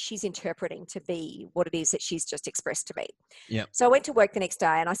action that she's interpreting to be what it is that she's just expressed to me. yeah. So I went to work the next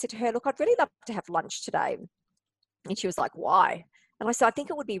day and I said to her, look, I'd really love to have lunch today. And she was like, why? And I said, I think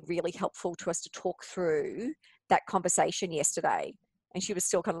it would be really helpful to us to talk through that conversation yesterday. And she was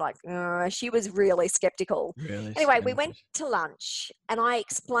still kind of like, she was really skeptical. Really anyway, we went to lunch and I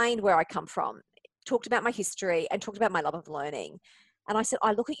explained where I come from, talked about my history and talked about my love of learning. And I said,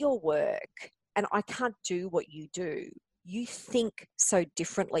 I look at your work and I can't do what you do. You think so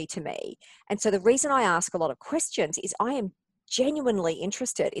differently to me. And so the reason I ask a lot of questions is I am genuinely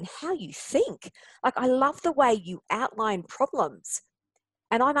interested in how you think. Like, I love the way you outline problems.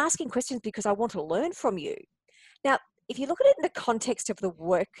 And I'm asking questions because I want to learn from you. Now, if you look at it in the context of the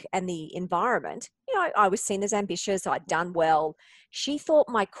work and the environment, you know, I was seen as ambitious, I'd done well. She thought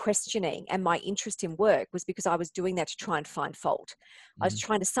my questioning and my interest in work was because I was doing that to try and find fault. I was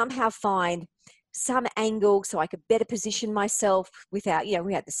trying to somehow find some angle so I could better position myself without, you know,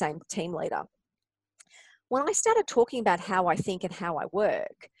 we had the same team leader. When I started talking about how I think and how I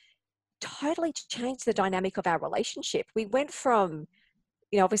work, totally changed the dynamic of our relationship. We went from,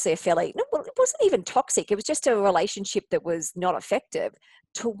 you know, obviously it wasn't even toxic. It was just a relationship that was not effective,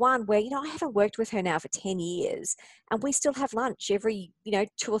 to one where, you know, I haven't worked with her now for 10 years and we still have lunch every, you know,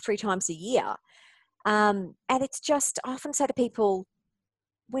 2 or 3 times a year. And it's just, I often say to people,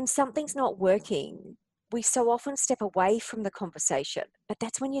 when something's not working, we so often step away from the conversation, but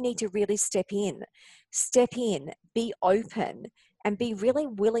that's when you need to really step in, be open and be really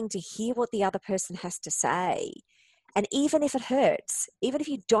willing to hear what the other person has to say. And even if it hurts, even if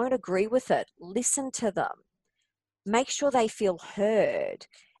you don't agree with it, listen to them. Make sure they feel heard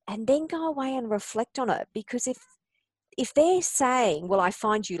and then go away and reflect on it. Because if they're saying, well, I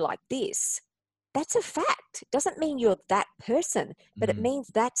find you like this, that's a fact. It doesn't mean you're that person, but it means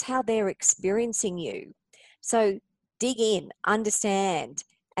that's how they're experiencing you. So dig in, understand,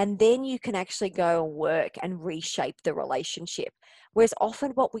 and then you can actually go and work and reshape the relationship. Whereas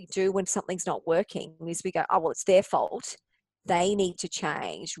often what we do when something's not working is we go, oh, well, it's their fault. They need to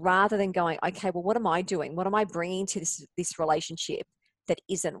change, rather than going, okay, well, what am I doing? What am I bringing to this relationship that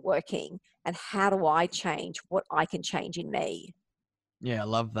isn't working? And how do I change what I can change in me? Yeah, I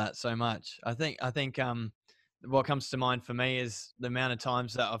love that so much. I think what comes to mind for me is the amount of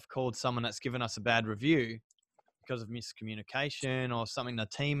times that I've called someone that's given us a bad review because of miscommunication or something the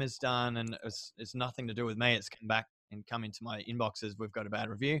team has done, and it's nothing to do with me. It's come back and come into my inboxes. We've got a bad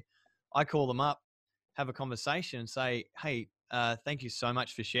review. I call them up, have a conversation, and say, "Hey, thank you so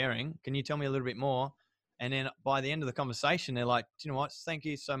much for sharing. Can you tell me a little bit more?" And then by the end of the conversation, they're like, "Do you know what? Thank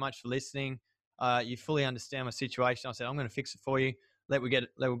you so much for listening. You fully understand my situation." I said, "I'm going to fix it for you. We'll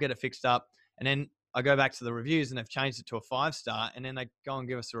get it fixed up." And then I go back to the reviews, and they've changed it to a 5-star, and then they go and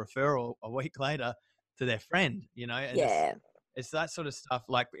give us a referral a week later to their friend, and Yeah, it's that sort of stuff,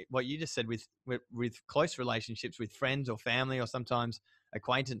 like what you just said with close relationships with friends or family or sometimes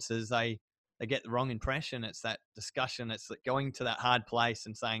acquaintances. They get the wrong impression. It's that discussion. It's like going to that hard place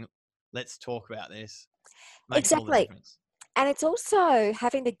and saying, "Let's talk about this." Makes all the exactly. difference. And it's also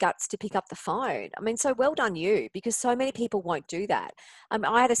having the guts to pick up the phone. I mean, so well done you, because so many people won't do that.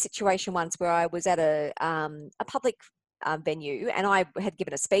 I had a situation once where I was at a public venue, and I had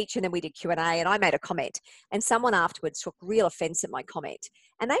given a speech, and then we did Q&A, and I made a comment, and someone afterwards took real offense at my comment,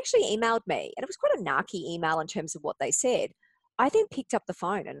 and they actually emailed me, and it was quite a narky email in terms of what they said. I then picked up the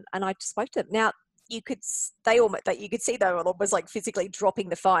phone and I spoke to them. Now, you could see they were almost like physically dropping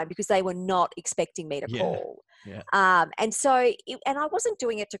the phone because they were not expecting me to Yeah. call. Yeah. And I wasn't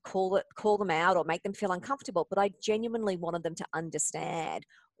doing it to call them out or make them feel uncomfortable, but I genuinely wanted them to understand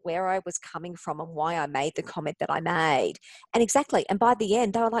where I was coming from and why I made the comment that I made. And exactly. And by the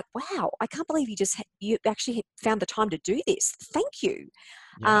end, they were like, "Wow, I can't believe you actually found the time to do this. Thank you."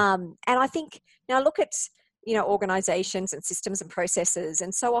 Yeah. And I think now look at, organizations and systems and processes.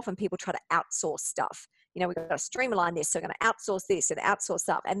 And so often people try to outsource stuff. We've got to streamline this. So we're going to outsource this and outsource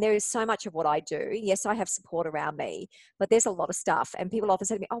that. And there is so much of what I do. Yes, I have support around me, but there's a lot of stuff. And people often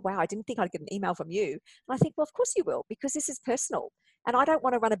say to me, "Oh, wow, I didn't think I'd get an email from you." And I think, well, of course you will, because this is personal. And I don't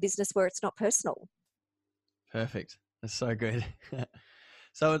want to run a business where it's not personal. Perfect. That's so good.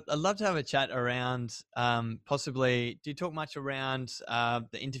 So I'd love to have a chat around possibly. Do you talk much around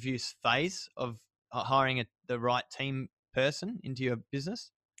the interviews phase of hiring the right team person into your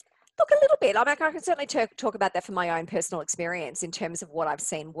business? Look, a little bit. I mean, I can certainly talk about that from my own personal experience in terms of what I've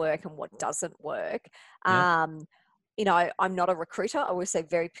seen work and what doesn't work. Yeah. Um, I'm not a recruiter. I always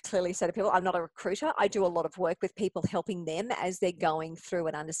very clearly say to people, I'm not a recruiter. I do a lot of work with people, helping them as they're going through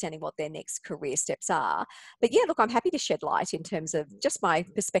and understanding what their next career steps are. But yeah, look, I'm happy to shed light in terms of just my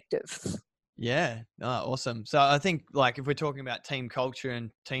perspective. Yeah. Oh, awesome. So I think, like, if we're talking about team culture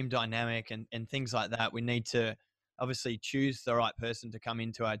and team dynamic and things like that, we need to obviously choose the right person to come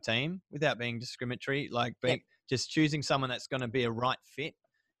into our team without being discriminatory, like Yep, being just choosing someone that's going to be a right fit,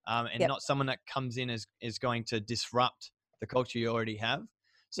 and yep, not someone that comes in as is going to disrupt the culture you already have. yep.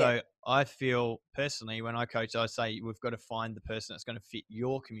 So I feel personally, when I coach, I say we've got to find the person that's going to fit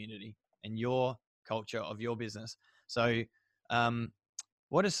your community and your culture of your business. So um,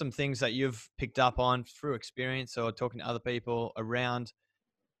 what are some things that you've picked up on through experience or talking to other people around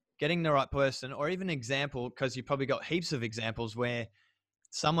getting the right person, or even example, because you've probably got heaps of examples where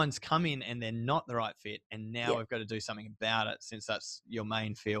someone's come in and they're not the right fit, and now Yep. we've got to do something about it since that's your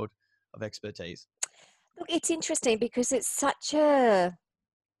main field of expertise. Look, it's interesting because it's almost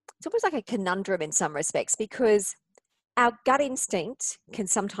like a conundrum in some respects, because our gut instinct can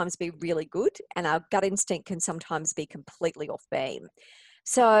sometimes be really good and our gut instinct can sometimes be completely off beam.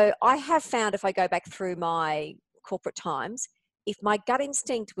 So I have found, if I go back through my corporate times, if my gut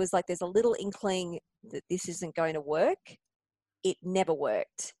instinct was like there's a little inkling that this isn't going to work, it never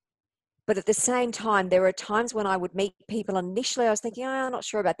worked. But at the same time, there are times when I would meet people, initially I was thinking, "Oh, I'm not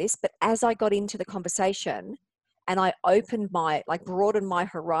sure about this." But as I got into the conversation and I broadened my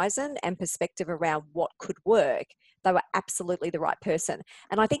horizon and perspective around what could work, they were absolutely the right person.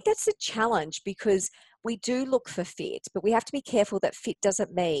 And I think that's a challenge, because we do look for fit, but we have to be careful that fit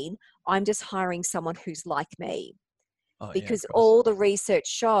doesn't mean I'm just hiring someone who's like me, Oh yeah, of because course. all the research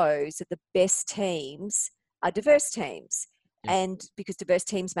shows that the best teams are diverse teams, Yeah. and because diverse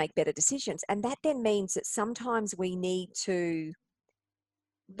teams make better decisions. And that then means that sometimes we need to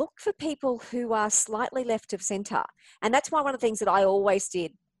look for people who are slightly left of center. And that's why one of the things that I always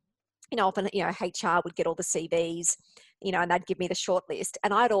did, often, HR would get all the CVs, and they'd give me the short list.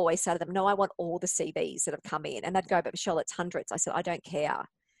 And I'd always say to them, "No, I want all the CVs that have come in." And they'd go, "But Michelle, it's hundreds." I said, "I don't care.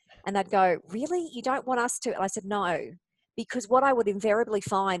 And they'd go, really? You don't want us to? And I said, no, because what I would invariably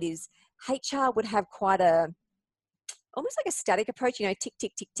find is HR would have quite almost like a static approach, tick,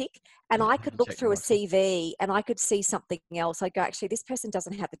 tick, tick, tick. And I could look Check the through a boxes. CV and I could see something else. I'd go, actually, this person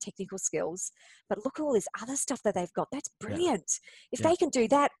doesn't have the technical skills, but look at all this other stuff that they've got. That's Yeah. brilliant. If Yeah. they can do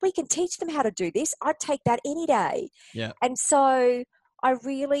that, we can teach them how to do this. I'd take that any day. Yeah. And so I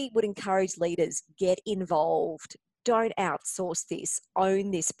really would encourage leaders, get involved. Don't outsource this,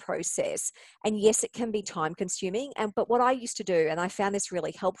 own this process. And yes, it can be time consuming. But what I used to do, and I found this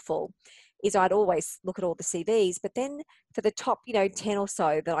really helpful, is I'd always look at all the CVs, but then for the top, 10 or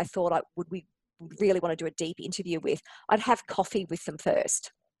so that I thought we would really want to do a deep interview with, I'd have coffee with them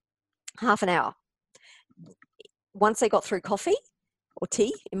first, half an hour. Once they got through coffee or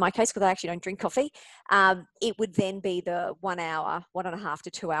tea, in my case, because I actually don't drink coffee, it would then be the 1 hour, 1.5 to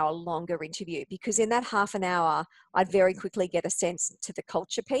 2 hour longer interview, because in that half an hour, I'd very quickly get a sense to the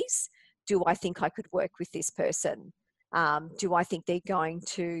culture piece. Do I think I could work with this person? Do I think they're going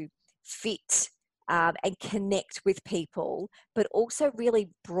to fit and connect with people, but also really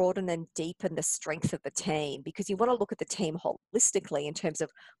broaden and deepen the strength of the team, because you want to look at the team holistically in terms of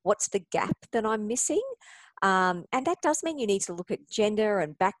what's the gap that I'm missing. And that does mean you need to look at gender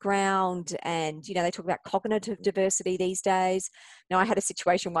and background, and they talk about cognitive diversity these days. Now, I had a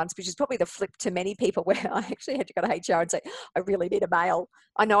situation once, which is probably the flip to many people, where I actually had to go to HR and say, I really need a male.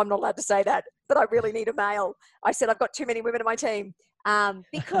 I know I'm not allowed to say that, but I really need a male. I said, I've got too many women in my team.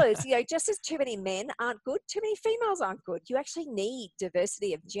 Because just as too many men aren't good, too many females aren't good. You actually need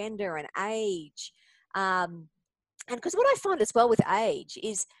diversity of gender and age. And because what I find as well with age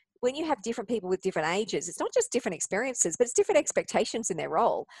is, when you have different people with different ages, it's not just different experiences, but it's different expectations in their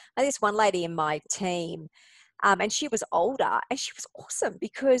role. And this one lady in my team, and she was older, and she was awesome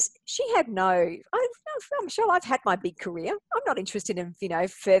because she had I'm sure I've had my big career. I'm not interested in,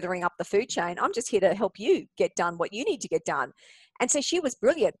 furthering up the food chain. I'm just here to help you get done what you need to get done. And so she was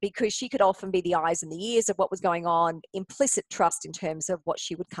brilliant because she could often be the eyes and the ears of what was going on, implicit trust in terms of what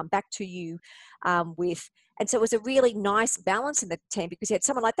she would come back to you with. And so it was a really nice balance in the team, because you had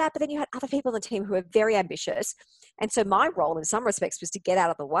someone like that, but then you had other people in the team who were very ambitious. And so my role in some respects was to get out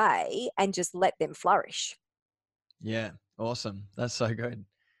of the way and just let them flourish. Yeah. Awesome. That's so good.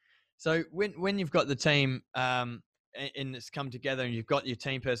 So when you've got the team and it's come together and you've got your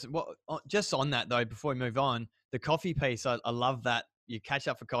team person, just on that though, before we move on, the coffee piece, I love that you catch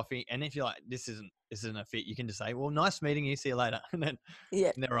up for coffee, and if you're like, this isn't a fit, you can just say, well, nice meeting you, see you later, and then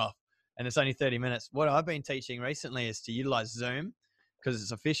they're off. And it's only 30 minutes. What I've been teaching recently is to utilize Zoom, because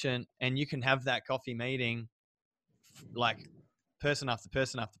it's efficient, and you can have that coffee meeting like person after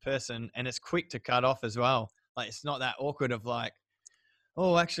person after person, and it's quick to cut off as well. Like, it's not that awkward of like,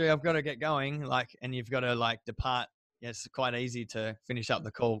 oh, actually, I've got to get going. Like, and you've got to like depart. Yeah, it's quite easy to finish up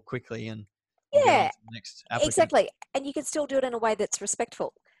the call quickly and get on to the next applicant. Exactly. And you can still do it in a way that's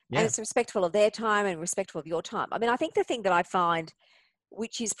respectful. Yeah. And it's respectful of their time and respectful of your time. I mean, I think the thing that I find,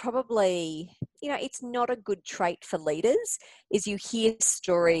 which is probably, it's not a good trait for leaders, is you hear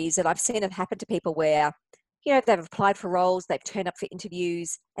stories, and I've seen it happen to people where, they've applied for roles, they've turned up for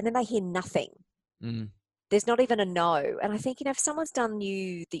interviews, and then they hear nothing. There's not even a no. And I think, if someone's done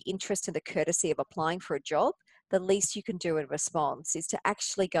you the interest and the courtesy of applying for a job, the least you can do in response is to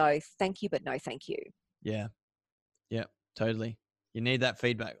actually go, thank you, but no thank you. Yeah. Yeah, totally. You need that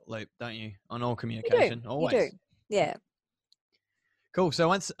feedback loop, don't you? On all communication. Always. You do. Yeah. Cool. So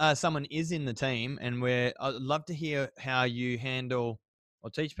once someone is in the team, and I'd love to hear how you handle or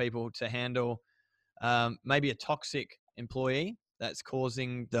teach people to handle maybe a toxic employee that's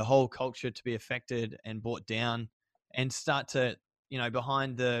causing the whole culture to be affected and brought down, and start to,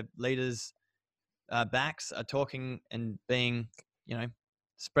 behind the leaders' backs are talking and being,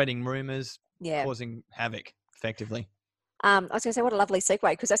 spreading rumors, causing havoc effectively. I was going to say, what a lovely segue,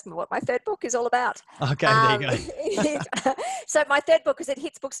 because that's what my third book is all about. Okay, there you go. So my third book, because it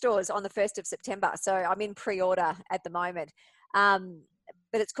hits bookstores on the 1st of September. So I'm in pre-order at the moment.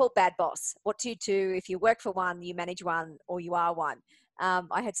 But it's called Bad Boss. What do you do if you work for one, you manage one, or you are one?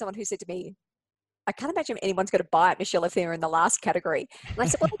 I had someone who said to me, I can't imagine anyone's going to buy it, Michelle, if they're in the last category. And I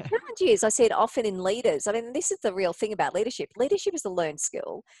said, well, the challenge is, I said, often in leaders, I mean, this is the real thing about leadership. Leadership is a learned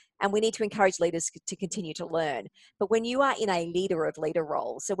skill, and we need to encourage leaders to continue to learn. But when you are in a leader of leader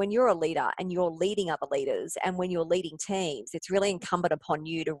role, so when you're a leader and you're leading other leaders, and when you're leading teams, it's really incumbent upon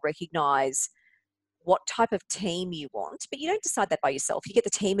you to recognize what type of team you want, but you don't decide that by yourself. You get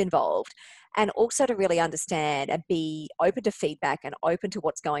the team involved, and also to really understand and be open to feedback and open to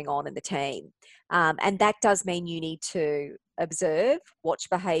what's going on in the team. And that does mean you need to observe,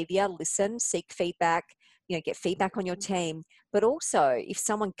 watch behavior, listen, seek feedback, get feedback on your team, but also if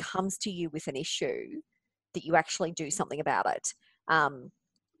someone comes to you with an issue, that you actually do something about it.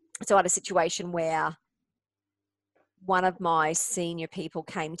 So I had a situation where one of my senior people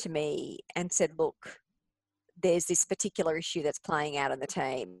came to me and said, look, there's this particular issue that's playing out in the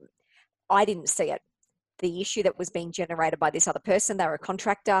team. I didn't see it. The issue that was being generated by this other person, they were a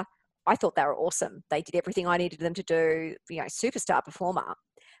contractor. I thought they were awesome. They did everything I needed them to do, superstar performer.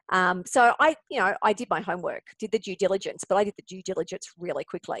 So I did my homework, did the due diligence, but I did the due diligence really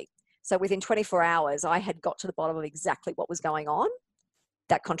quickly. So within 24 hours, I had got to the bottom of exactly what was going on.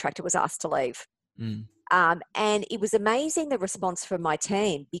 That contractor was asked to leave. And it was amazing, the response from my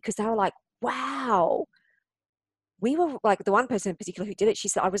team, because they were like, wow. We were like, the one person in particular who did it, she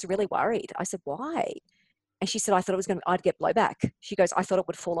said, I was really worried. I said, why? And she said, I thought I'd get blowback. She goes, I thought it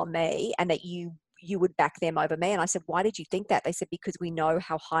would fall on me and that you would back them over me. And I said, why did you think that? They said, because we know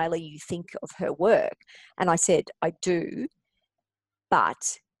how highly you think of her work. And I said, I do,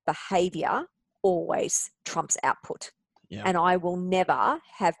 but behavior always trumps output. Yeah. And I will never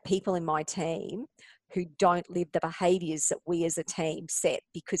have people in my team who don't live the behaviors that we as a team set,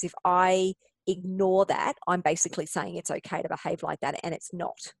 because if I ignore that, I'm basically saying it's okay to behave like that, and it's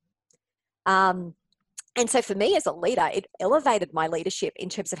not. And so for me as a leader, it elevated my leadership in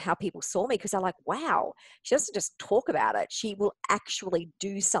terms of how people saw me, because they're like, wow, she doesn't just talk about it. She will actually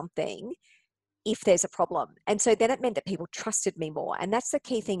do something if there's a problem. And so then it meant that people trusted me more. And that's the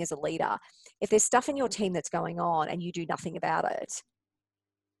key thing as a leader. If there's stuff in your team that's going on and you do nothing about it,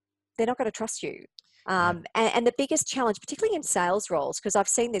 they're not going to trust you. And the biggest challenge, particularly in sales roles, because I've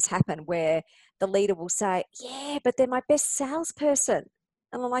seen this happen where the leader will say, yeah, but they're my best salesperson.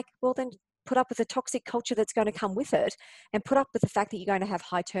 And I'm like, well, then put up with the toxic culture that's going to come with it, and put up with the fact that you're going to have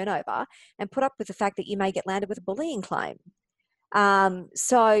high turnover, and put up with the fact that you may get landed with a bullying claim.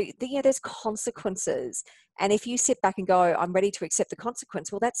 There's consequences. And if you sit back and go, I'm ready to accept the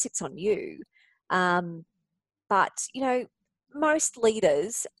consequence, well, that sits on you. But most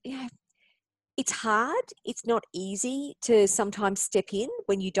leaders, it's hard. It's not easy to sometimes step in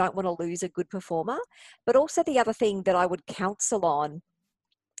when you don't want to lose a good performer. But also the other thing that I would counsel on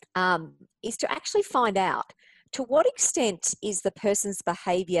is to actually find out, to what extent is the person's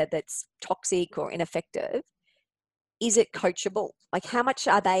behavior that's toxic or ineffective, is it coachable? Like, how much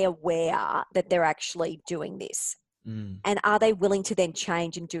are they aware that they're actually doing this? And are they willing to then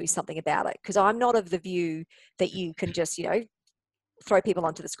change and do something about it? Because I'm not of the view that you can just, throw people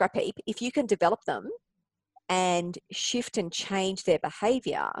onto the scrap heap. If you can develop them and shift and change their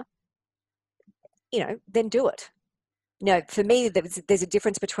behavior, then do it. For me, there's a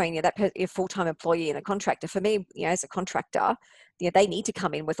difference between a full-time employee and a contractor. For me, as a contractor, they need to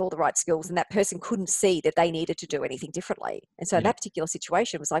come in with all the right skills, and that person couldn't see that they needed to do anything differently. And so in that particular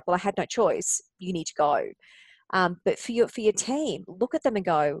situation, it was like, well, I had no choice. You need to go. But for your team, look at them and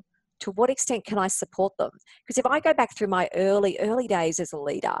go, to what extent can I support them? Because if I go back through my early days as a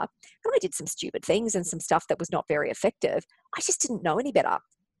leader, and I did some stupid things and some stuff that was not very effective, I just didn't know any better.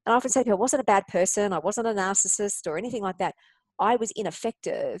 And I often say to people, I wasn't a bad person. I wasn't a narcissist or anything like that. I was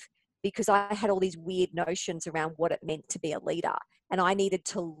ineffective because I had all these weird notions around what it meant to be a leader. And I needed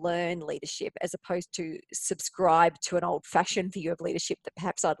to learn leadership as opposed to subscribe to an old-fashioned view of leadership that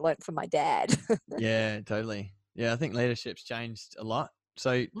perhaps I'd learned from my dad. Yeah, totally. Yeah, I think leadership's changed a lot.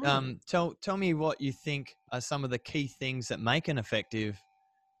 So tell me what you think are some of the key things that make an effective,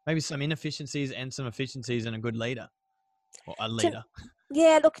 maybe some inefficiencies and some efficiencies in a good leader or a leader.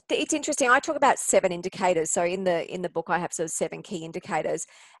 Yeah, look, it's interesting. I talk about 7 indicators. So in the book, I have sort of 7 key indicators,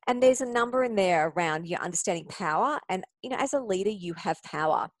 and there's a number in there around your understanding power. And as a leader, you have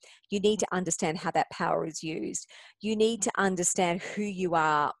power. You need to understand how that power is used. You need to understand who you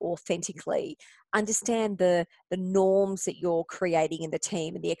are authentically. Understand the norms that you're creating in the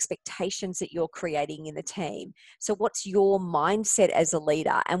team and the expectations that you're creating in the team. So what's your mindset as a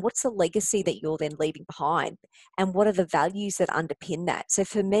leader, and what's the legacy that you're then leaving behind, and what are the values that underpin that? So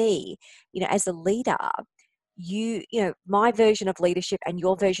for me, as a leader, my version of leadership and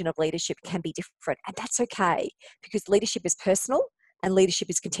your version of leadership can be different, and that's okay, because leadership is personal and leadership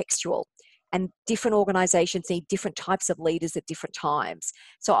is contextual. And different organizations need different types of leaders at different times.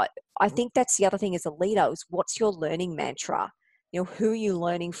 So I think that's the other thing as a leader, is what's your learning mantra? Who are you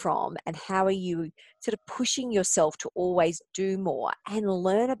learning from, and how are you sort of pushing yourself to always do more and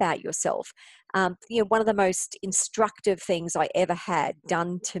learn about yourself? One of the most instructive things I ever had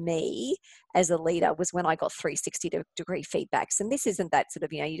done to me as a leader was when I got 360-degree feedbacks. And this isn't that sort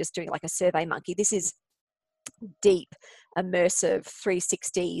of, you're just doing like a survey monkey. This is deep, immersive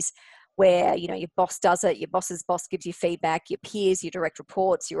 360s, where, you know, your boss does it, your boss's boss gives you feedback, your peers, your direct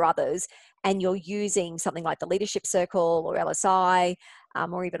reports, your others, and you're using something like the Leadership Circle or LSI,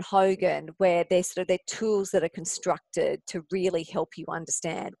 or even Hogan, where they're tools that are constructed to really help you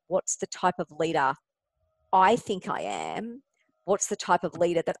understand what's the type of leader I think I am, what's the type of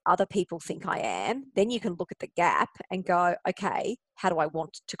leader that other people think I am. Then you can look at the gap and go, okay, how do I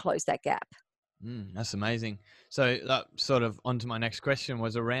want to close that gap? That's amazing. So that sort of onto my next question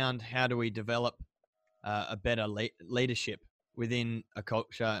was around how do we develop a better leadership within a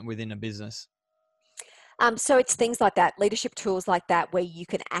culture and within a business? So it's things like that, leadership tools like that, where you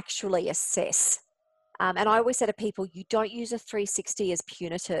can actually assess. And I always say to people, you don't use a 360 as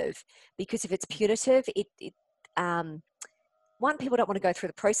punitive, because if it's punitive, um, one, people don't want to go through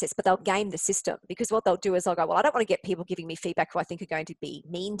the process, but they'll game the system, because what they'll do is they'll go, well, I don't want to get people giving me feedback who I think are going to be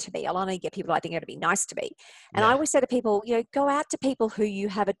mean to me. I'll only get people who I think are going to be nice to me. And I Yeah. always say to people, you know, go out to people who you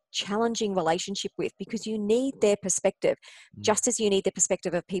have a challenging relationship with, because you need their perspective, Mm. just as you need the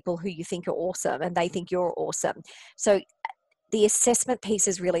perspective of people who you think are awesome and they think you're awesome. So the assessment piece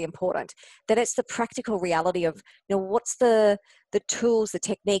is really important. Then it's the practical reality of, you know, what's the tools, the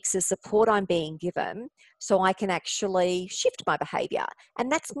techniques, the support I'm being given so I can actually shift my behavior. And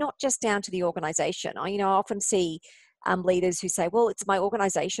that's not just down to the organization. I often see leaders who say, well, it's my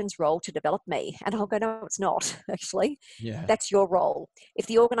organization's role to develop me. And I'll go, no, it's not actually. Yeah. That's your role. If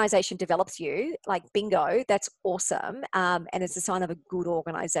the organization develops you, like bingo, that's awesome. And it's a sign of a good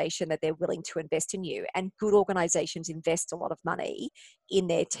organization that they're willing to invest in you. And good organizations invest a lot of money in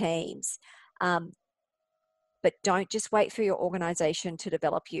their teams. Um, but don't just wait for your organization to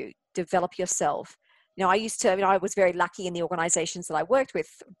develop you. Develop yourself. You know, I was very lucky in the organizations that I worked with,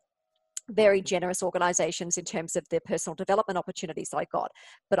 very generous organizations in terms of the personal development opportunities that I got.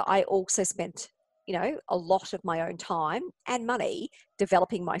 But I also spent, you know, a lot of my own time and money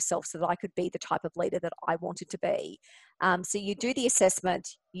developing myself so that I could be the type of leader that I wanted to be. So you do the assessment,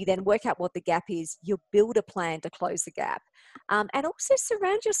 you then work out what the gap is, you build a plan to close the gap. And also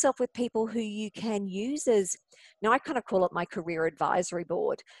surround yourself with people who you can use as, now I kind of call it my career advisory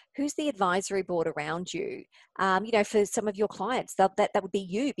board. Who's the advisory board around you? You know, for some of your clients, that would be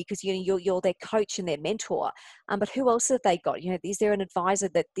you, because you're their coach and their mentor. But who else have they got? You know, is there an advisor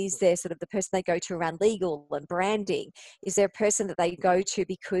that is there, sort of the person they go to around legal and branding? Is there a person that they go to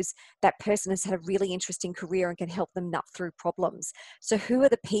because that person has had a really interesting career and can help them nut through problems? So who are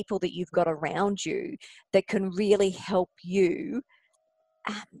the people that you've got around you that can really help you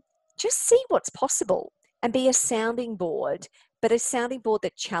just see what's possible and be a sounding board, but a sounding board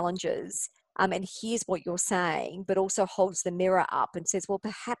that challenges, and hears what you're saying, but also holds the mirror up and says, well,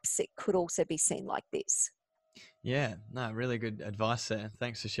 perhaps it could also be seen like this. Yeah, no, really good advice there.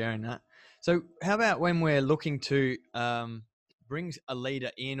 Thanks for sharing that. So, how about when we're looking to bring a leader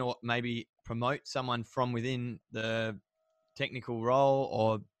in, or maybe promote someone from within the technical role,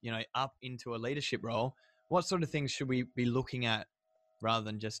 or up into a leadership role? What sort of things should we be looking at rather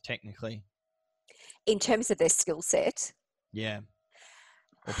than just technically? In terms of their skill set, Yeah,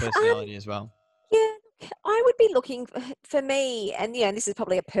 or um, personality as well. yeah, I would be looking for me, and this is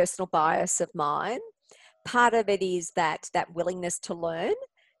probably a personal bias of mine. Part of it is that willingness to learn.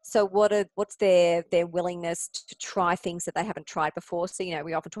 So what's their willingness to try things that they haven't tried before? So,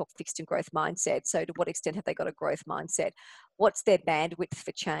 we often talk fixed and growth mindset. So to what extent have they got a growth mindset? What's their bandwidth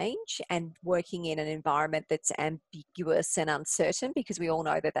for change and working in an environment that's ambiguous and uncertain? Because we all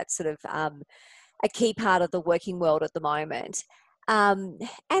know that that's sort of a key part of the working world at the moment. Um,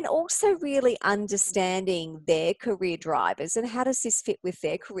 and also really understanding their career drivers and how does this fit with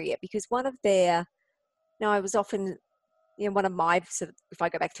their career? Because one of their, I was often, one of my sort of, if I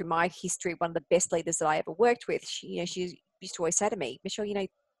go back through my history, one of the best leaders that I ever worked with, she used to always say to me, Michelle,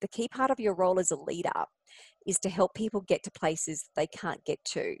 the key part of your role as a leader is to help people get to places they can't get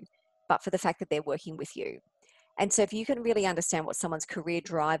to, but for the fact that they're working with you. And so if you can really understand what someone's career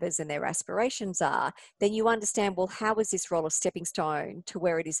drivers and their aspirations are, then you understand, well, how is this role a stepping stone to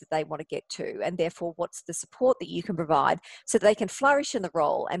where it is that they want to get to? And therefore, what's the support that you can provide so that they can flourish in the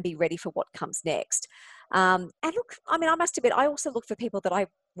role and be ready for what comes next? And look, I must admit, I also look for people that I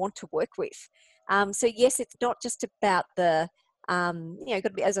want to work with. So yes, it's not just about the, got to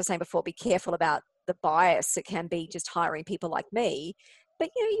be, as I was saying before, be careful about the bias. It can be just hiring people like me. But,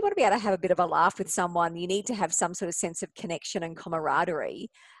 you want to be able to have a bit of a laugh with someone. You need to have some sort of sense of connection and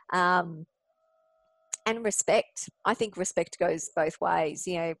camaraderie. And respect. I think respect goes both ways.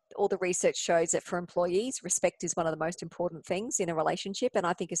 All the research shows that for employees, respect is one of the most important things in a relationship. And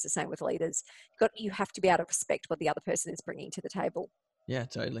I think it's the same with leaders. You have to be able to respect what the other person is bringing to the table. Yeah,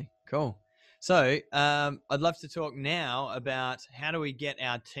 totally. Cool. So I'd love to talk now about how do we get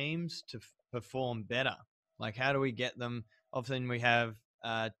our teams to perform better? Like, how do we get them? Often we have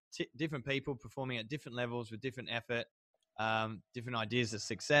different people performing at different levels with different effort, different ideas of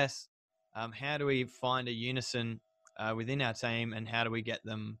success. How do we find a unison within our team, and how do we get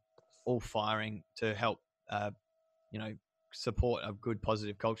them all firing to help, you know, support a good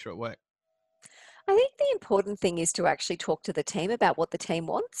positive culture at work? I think the important thing is to actually talk to the team about what the team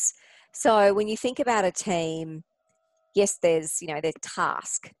wants. So when you think about a team, yes, there's, their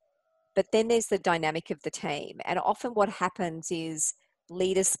task, but then there's the dynamic of the team. And often what happens is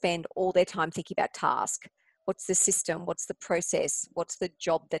leaders spend all their time thinking about task. What's the system? What's the process? What's the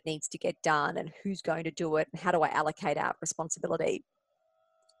job that needs to get done? And who's going to do it? And how do I allocate out responsibility?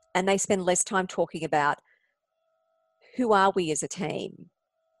 And they spend less time talking about who are we as a team?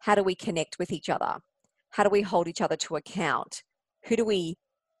 How do we connect with each other? How do we hold each other to account? Who do we,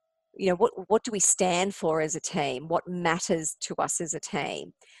 what do we stand for as a team? What matters to us as a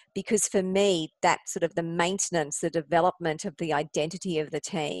team? Because for me, that sort of the maintenance, the development of the identity of the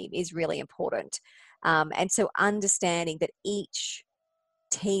team is really important. And so understanding that each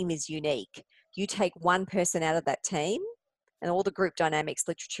team is unique. You take one person out of that team, and all the group dynamics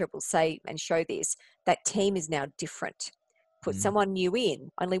literature will say and show this, that team is now different. Put someone new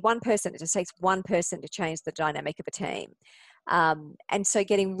in, only one person, it just takes one person to change the dynamic of a team. And so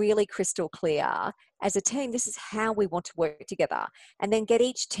getting really crystal clear as a team, this is how we want to work together. And then get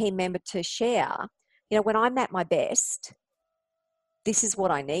each team member to share, when I'm at my best, this is what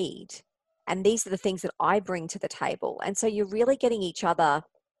I need. And these are the things that I bring to the table. And so you're really getting each other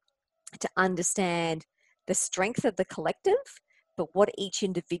to understand the strength of the collective, but what each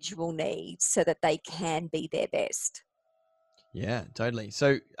individual needs so that they can be their best. Yeah, totally.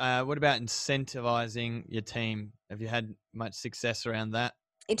 So, what about incentivizing your team? Have you had much success around that?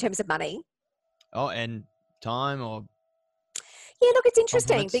 In terms of money? Oh, and time or Yeah, look, it's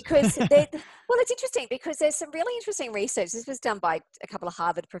interesting compliments? because it's interesting because there's some really interesting research. This was done by a couple of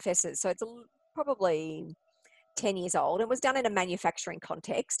Harvard professors, so it's probably 10 years old. It was done in a manufacturing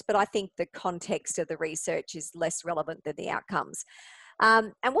context, but I think the context of the research is less relevant than the outcomes.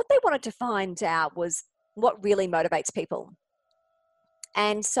 And what they wanted to find out was what really motivates people.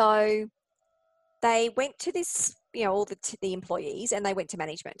 And so they went to this, all the employees, and they went to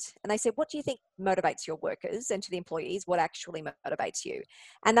management. And they said, what do you think motivates your workers? And to the employees, what actually motivates you?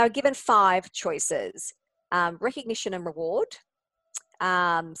 And they were given 5 choices: recognition and reward.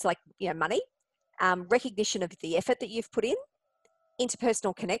 So like, money, recognition of the effort that you've put in,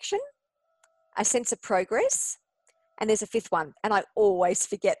 interpersonal connection, a sense of progress, and there's a 5th one, and I always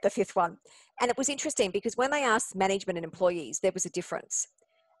forget the 5th one. And it was interesting because when they asked management and employees, there was a difference.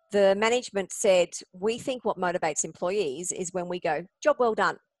 The management said, we think what motivates employees is when we go, job well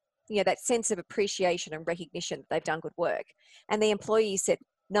done. That sense of appreciation and recognition that they've done good work. And the employees said,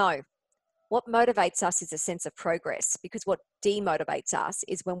 no, what motivates us is a sense of progress, because what demotivates us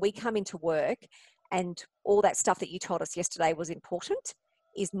is when we come into work and all that stuff that you told us yesterday was important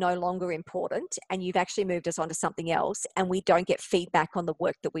is no longer important, and you've actually moved us on to something else, and we don't get feedback on the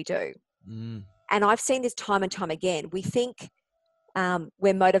work that we do. And I've seen this time and time again. We think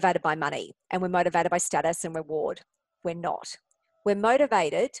we're motivated by money and we're motivated by status and reward. We're not. We're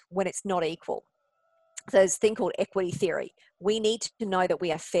motivated when it's not equal. So there's a thing called equity theory. We need to know that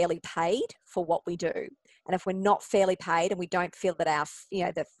we are fairly paid for what we do. And if we're not fairly paid and we don't feel that our,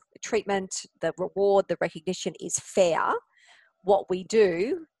 the treatment, the reward, the recognition is fair, what we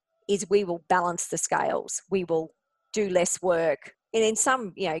do is we will balance the scales. We will do less work. And in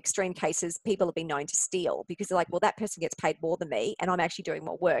some, extreme cases, people have been known to steal because they're like, well, that person gets paid more than me and I'm actually doing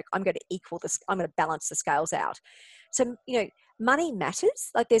more work. I'm going to equal this. I'm going to balance the scales out. So, money matters.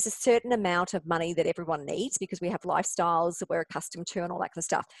 Like, there's a certain amount of money that everyone needs because we have lifestyles that we're accustomed to and all that kind of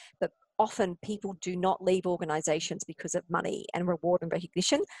stuff. But often people do not leave organizations because of money and reward and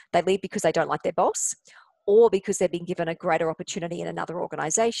recognition. They leave because they don't like their boss, or because they've been given a greater opportunity in another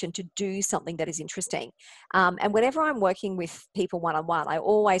organization to do something that is interesting. And whenever I'm working with people one-on-one, I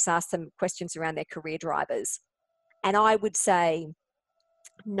always ask them questions around their career drivers. And I would say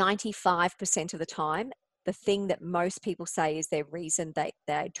 95% of the time, the thing that most people say is their reason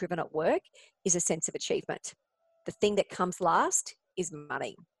they're driven at work is a sense of achievement. The thing that comes last is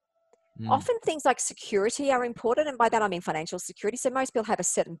money. Often things like security are important, and by that I mean financial security. So most people have a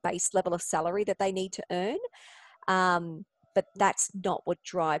certain base level of salary that they need to earn, but that's not what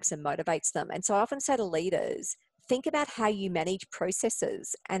drives and motivates them. And so I often say to leaders, think about how you manage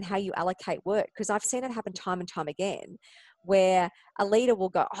processes and how you allocate work, because I've seen it happen time and time again, where a leader will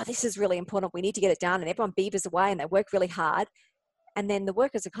go, oh, this is really important, we need to get it done, and everyone beavers away and they work really hard. And then the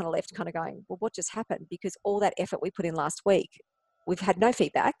workers are kind of left kind of going, well, what just happened? Because all that effort we put in last week, we've had no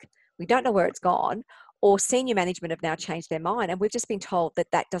feedback. We don't know where it's gone, or senior management have now changed their mind. And we've just been told that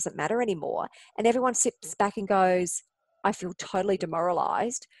that doesn't matter anymore. And everyone sits back and goes, I feel totally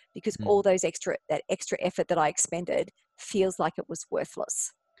demoralized because all that extra effort that I expended feels like it was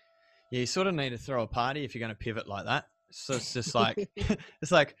worthless. Yeah, you sort of need to throw a party if you're going to pivot like that. So it's just like,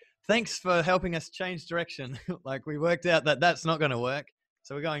 it's like, thanks for helping us change direction. Like we worked out that that's not going to work.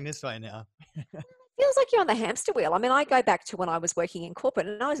 So we're going this way now. Feels like you're on the hamster wheel. I mean, I go back to when I was working in corporate,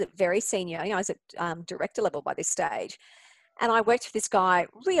 and I was at very senior, I was at director level by this stage. And I worked with this guy,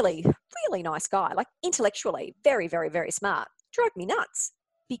 really, really nice guy, like intellectually, very, very, very smart. Drove me nuts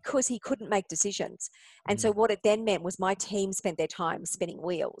because he couldn't make decisions. And so what it then meant was my team spent their time spinning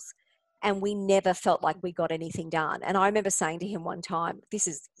wheels, and we never felt like we got anything done. And I remember saying to him one time, this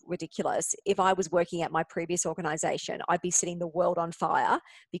is ridiculous. If I was working at my previous organization, I'd be setting the world on fire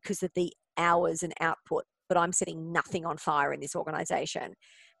because of the hours and output, but I'm setting nothing on fire in this organization.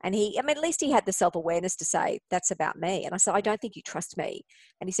 And at least he had the self-awareness to say, that's about me. And I said, I don't think you trust me.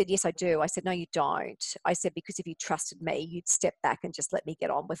 And he said, yes, I do. I said, no, you don't. I said, because if you trusted me, you'd step back and just let me get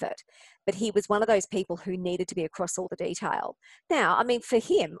on with it. But he was one of those people who needed to be across all the detail. Now, I mean, for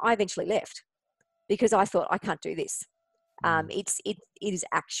him, I eventually left because I thought, I can't do this. It is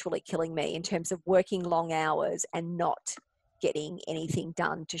actually killing me in terms of working long hours and not getting anything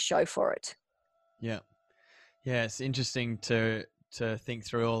done to show for it. Yeah. Yeah, it's interesting to think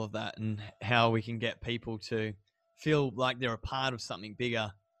through all of that and how we can get people to feel like they're a part of something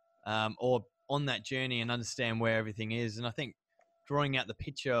bigger, or on that journey and understand where everything is. And I think drawing out the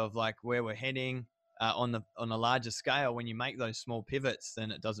picture of like where we're heading on a larger scale, when you make those small pivots,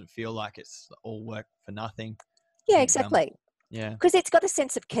 then it doesn't feel like it's all work for nothing. Yeah, exactly. Yeah. Because it's got a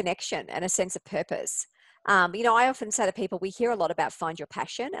sense of connection and a sense of purpose. I often say to people, we hear a lot about find your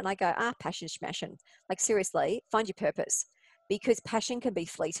passion, and I go, passion smashing. Like seriously, find your purpose, because passion can be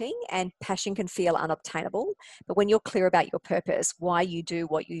fleeting and passion can feel unobtainable. But when you're clear about your purpose, why you do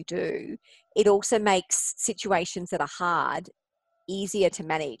what you do, it also makes situations that are hard easier to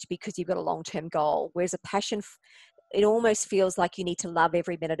manage because you've got a long-term goal. Whereas a passion, it almost feels like you need to love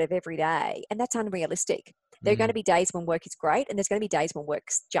every minute of every day. And that's unrealistic. There are going to be days when work is great, and there's going to be days when work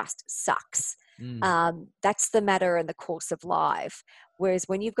just sucks. That's the matter in the course of life. Whereas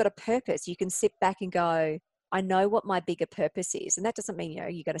when you've got a purpose, you can sit back and go, I know what my bigger purpose is. And that doesn't mean, you're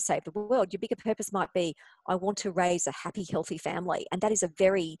going to save the world. Your bigger purpose might be, I want to raise a happy, healthy family. And that is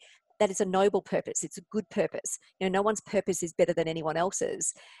a noble purpose. It's a good purpose. No one's purpose is better than anyone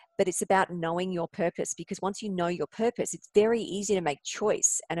else's, but it's about knowing your purpose, because once you know your purpose, it's very easy to make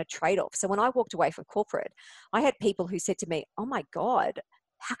choice and a trade-off. So when I walked away from corporate, I had people who said to me, oh my God,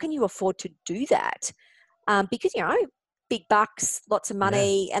 how can you afford to do that? Because, big bucks, lots of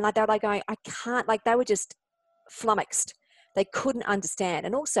money. Yeah. And they were going, I can't, like they were just flummoxed. They couldn't understand.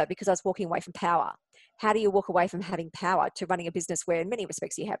 And also because I was walking away from power. How do you walk away from having power to running a business where in many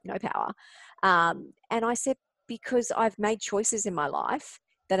respects you have no power? And I said, because I've made choices in my life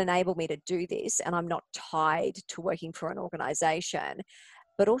that enable me to do this, and I'm not tied to working for an organization,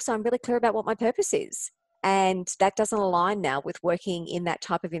 but also I'm really clear about what my purpose is. And that doesn't align now with working in that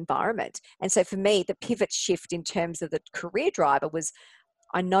type of environment. And so for me, the pivot shift in terms of the career driver was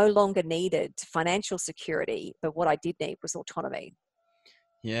I no longer needed financial security, but what I did need was autonomy.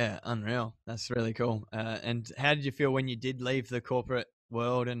 Yeah, unreal. That's really cool. And how did you feel when you did leave the corporate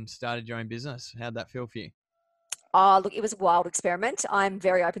world and started your own business? How'd that feel for you? Oh, look, it was a wild experiment. I'm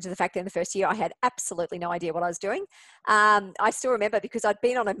very open to the fact that in the first year I had absolutely no idea what I was doing. I still remember because I'd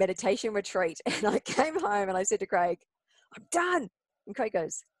been on a meditation retreat and I came home and I said to Craig, I'm done. And Craig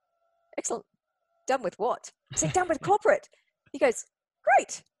goes, excellent. Done with what? I said, done with corporate. He goes,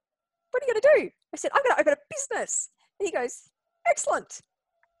 great. What are you going to do? I said, I'm going to open a business. And he goes, excellent.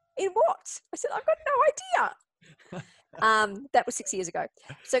 In what? I said, I've got no idea. That was 6 years ago.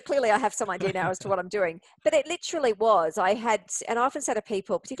 So clearly I have some idea now as to what I'm doing. But it literally was, and I often say to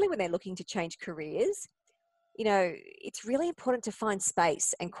people, particularly when they're looking to change careers, it's really important to find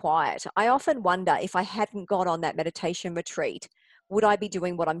space and quiet. I often wonder if I hadn't gone on that meditation retreat, would I be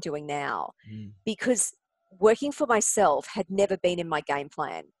doing what I'm doing now? Because working for myself had never been in my game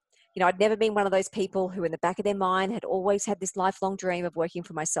plan. I'd never been one of those people who in the back of their mind had always had this lifelong dream of working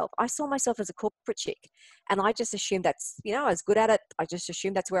for myself. I saw myself as a corporate chick, and I just assumed that's, I was good at it. I just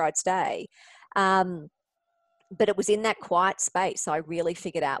assumed that's where I'd stay. But it was in that quiet space I really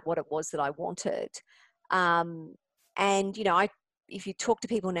figured out what it was that I wanted. And, if you talk to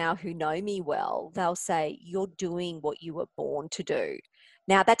people now who know me well, they'll say, you're doing what you were born to do.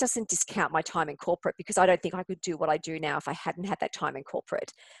 Now, that doesn't discount my time in corporate, because I don't think I could do what I do now if I hadn't had that time in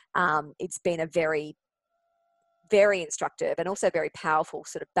corporate. It's been a very, very instructive and also very powerful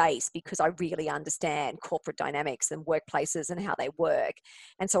sort of base, because I really understand corporate dynamics and workplaces and how they work.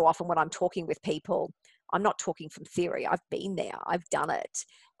 And so often when I'm talking with people, I'm not talking from theory. I've been there, I've done it.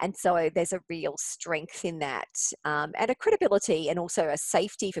 And so there's a real strength in that, and a credibility and also a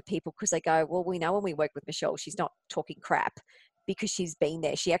safety for people, because they go, well, we know when we work with Michelle, she's not talking crap because she's been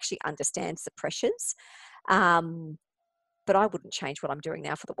there. She actually understands the pressures. But I wouldn't change what I'm doing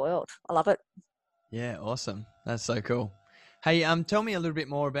now for the world. I love it. Yeah, awesome. That's so cool. Hey, tell me a little bit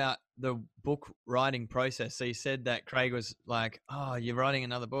more about the book writing process. So you said that Craig was like, "Oh, you're writing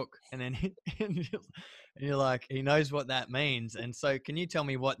another book," and then and you're like, he knows what that means. And so, can you tell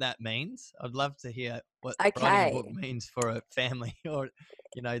me what that means? I'd love to hear what writing a book Okay. means for a family, or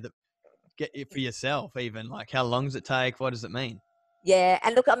that get it for yourself. Even like, how long does it take? What does it mean? Yeah.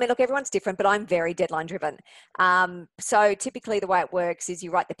 And look, I mean, look, everyone's different, but I'm very deadline driven. So typically the way it works is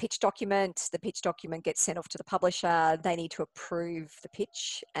you write the pitch document gets sent off to the publisher. They need to approve the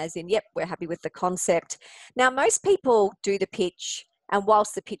pitch, as in, yep, we're happy with the concept. Now, most people do the pitch, and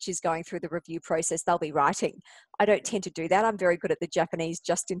whilst the pitch is going through the review process, they'll be writing. I don't tend to do that. I'm very good at the Japanese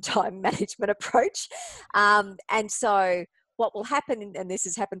just-in-time management approach. And so what will happen, and this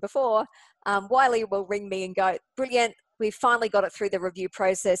has happened before, Wiley will ring me and go, brilliant, we've finally got it through the review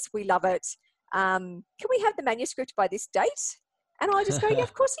process. We love it. Can we have the manuscript by this date? And I just go, yeah,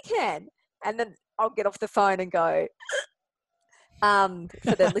 of course you can. And then I'll get off the phone and go,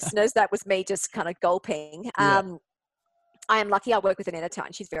 for the listeners, that was me just kind of gulping. Yeah. I am lucky I work with an editor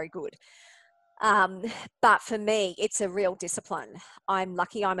and she's very good. But for me, it's a real discipline. I'm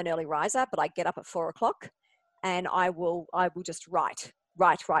lucky I'm an early riser, but I get up at 4 o'clock and I will just write.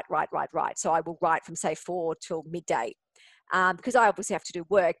 So I will write from say 4 till midday, because I obviously have to do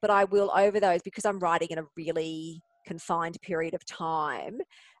work, but I will over those, because I'm writing in a really confined period of time.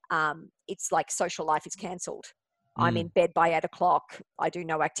 It's like social life is cancelled. I'm in bed by 8 o'clock. I do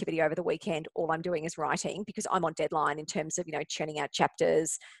no activity over the weekend. All I'm doing is writing, because I'm on deadline in terms of, churning out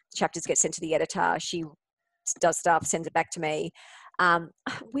chapters. Chapters get sent to the editor. She does stuff, sends it back to me.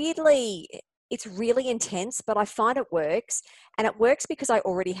 Weirdly, it's really intense, but I find it works. And it works because I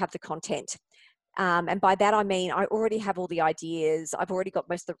already have the content. And by that, I mean, I already have all the ideas. I've already got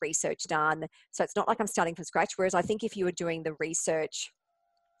most of the research done. So it's not like I'm starting from scratch. Whereas I think if you were doing the research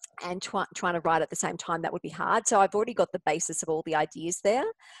and trying to write at the same time, that would be hard. So I've already got the basis of all the ideas there.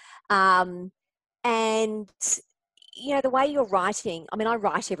 And the way you're writing, I mean, I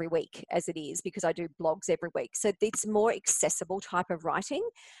write every week as it is, because I do blogs every week. So it's more accessible type of writing.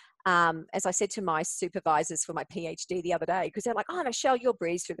 As I said to my supervisors for my PhD the other day, because they're like, oh, Michelle, you're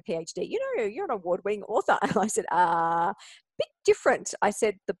breezed through the PhD. You're an award-winning author. And I said, bit different. I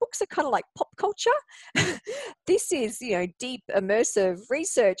said, the books are kind of like pop culture. This is, deep, immersive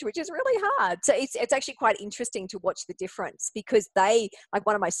research, which is really hard. So it's actually quite interesting to watch the difference, because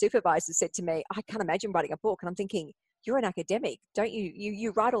one of my supervisors said to me, I can't imagine writing a book. And I'm thinking, you're an academic, don't you?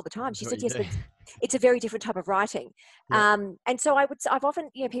 You write all the time. She said, yes, but it's a very different type of writing. Yeah. And so I've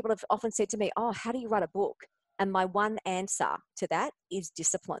often, people have often said to me, oh, how do you write a book? And my one answer to that is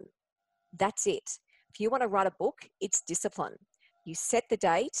discipline. That's it. If you want to write a book, it's discipline. You set the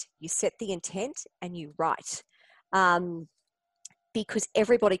date, you set the intent, and you write. Because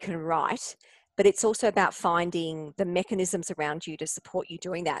everybody can write, but it's also about finding the mechanisms around you to support you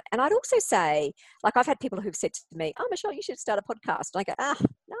doing that. And I'd also say, like, I've had people who've said to me, oh, Michelle, you should start a podcast. And I go,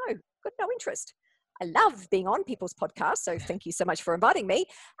 no, got no interest. I love being on people's podcasts, so thank you so much for inviting me.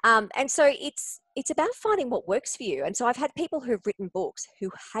 And so it's about finding what works for you. And so I've had people who've written books who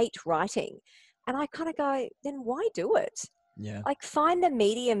hate writing, and I kind of go, then why do it? Yeah. Like, find the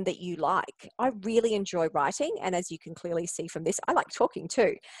medium that you like. I really enjoy writing, and as you can clearly see from this, I like talking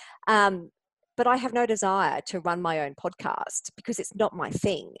too. But I have no desire to run my own podcast, because it's not my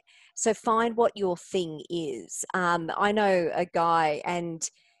thing. So find what your thing is. I know a guy, and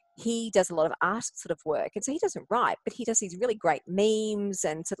he does a lot of art sort of work. And so he doesn't write, but he does these really great memes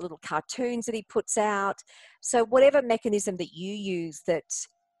and sort of little cartoons that he puts out. So whatever mechanism that you use that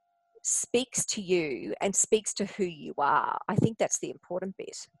speaks to you and speaks to who you are, I think that's the important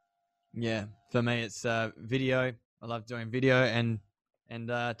bit. Yeah. For me, it's video. I love doing video and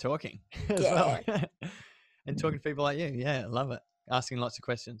talking as well. And talking to people like you. Yeah, I love it. Asking lots of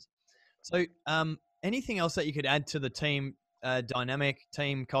questions. So anything else that you could add to the team dynamic,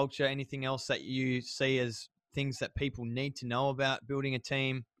 team culture, anything else that you see as things that people need to know about building a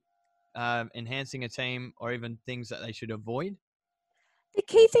team, enhancing a team, or even things that they should avoid? The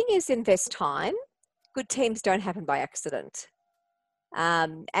key thing is invest time. Good teams don't happen by accident.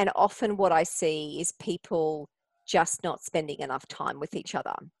 And often what I see is people just not spending enough time with each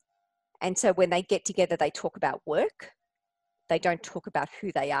other. And so when they get together, they talk about work. They don't talk about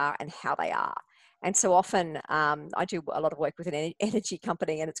who they are and how they are. And so often I do a lot of work with an energy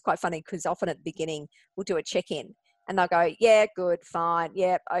company, and it's quite funny because often at the beginning we'll do a check-in and they'll go, yeah, good, fine,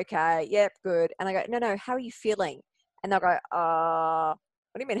 yep, okay, yep, good. And I go, no, how are you feeling? And they'll go,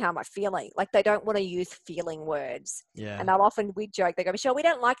 what do you mean, how am I feeling? Like they don't want to use feeling words. Yeah. And we joke, they go, Michelle, we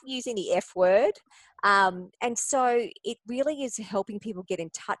don't like using the F word. And so it really is helping people get in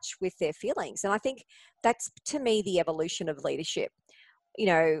touch with their feelings. And I think that's, to me, the evolution of leadership. You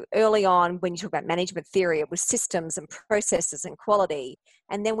know, early on when you talk about management theory, it was systems and processes and quality.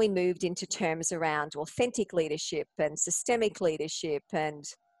 And then we moved into terms around authentic leadership and systemic leadership and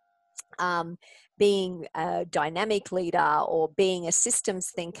being a dynamic leader or being a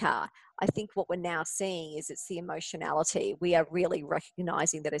systems thinker. I think what we're now seeing is it's the emotionality. We are really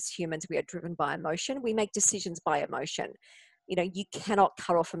recognizing that as humans, we are driven by emotion. We make decisions by emotion. You know, you cannot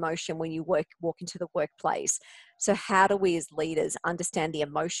cut off emotion when you walk into the workplace. So how do we as leaders understand the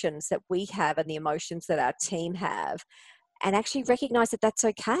emotions that we have and the emotions that our team have, and actually recognize that that's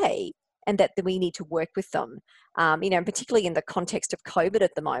okay and that we need to work with them? You know, particularly in the context of COVID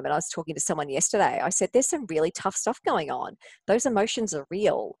at the moment, I was talking to someone yesterday. I said, there's some really tough stuff going on. Those emotions are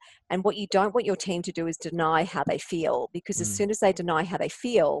real. And what you don't want your team to do is deny how they feel, because as soon as they deny how they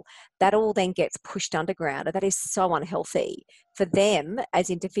feel, that all then gets pushed underground. And that is so unhealthy for them as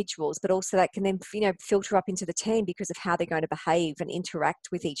individuals, but also that can then, you know, filter up into the team because of how they're going to behave and interact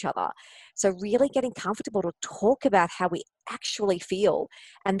with each other. So really getting comfortable to talk about how we actually feel.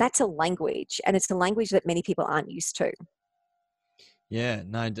 And that's a language, and it's a language that many people aren't used to. Yeah,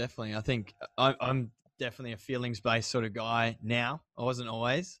 no, definitely. I think I'm definitely a feelings-based sort of guy now. I wasn't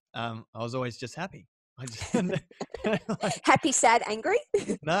always. I was always just happy. I just like, Happy, sad, angry?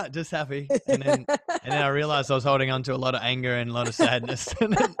 no, just happy. And then I realized I was holding on to a lot of anger and a lot of sadness,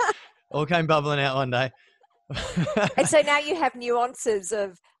 and then all came bubbling out one day. And so now you have nuances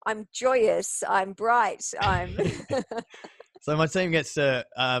of I'm joyous, I'm bright, I'm... So my team gets to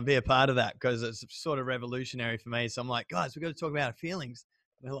be a part of that because it's sort of revolutionary for me. So I'm like, guys, we've got to talk about our feelings.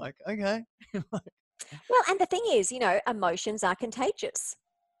 And they're like, okay. Well, and the thing is, you know, emotions are contagious.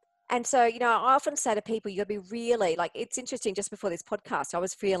 And so, you know, I often say to people, you got to be really, like, it's interesting, just before this podcast, I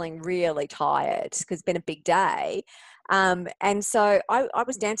was feeling really tired because it's been a big day. And so I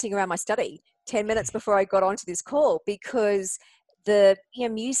was dancing around my study 10 minutes before I got onto this call because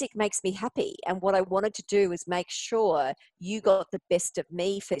music makes me happy. And what I wanted to do was make sure you got the best of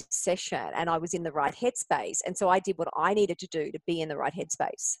me for this session and I was in the right headspace. And so I did what I needed to do to be in the right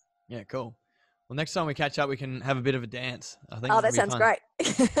headspace. Yeah, cool. Well, next time we catch up, we can have a bit of a dance. I think. Oh, that sounds great.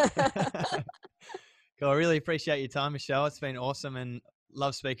 Cool. I really appreciate your time, Michelle. It's been awesome and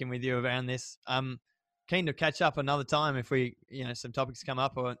love speaking with you around this. Keen to catch up another time if we, some topics come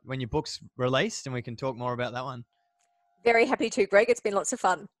up or when your book's released and we can talk more about that one. Very happy to, Greg. It's been lots of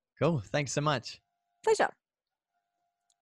fun. Cool. Thanks so much. Pleasure.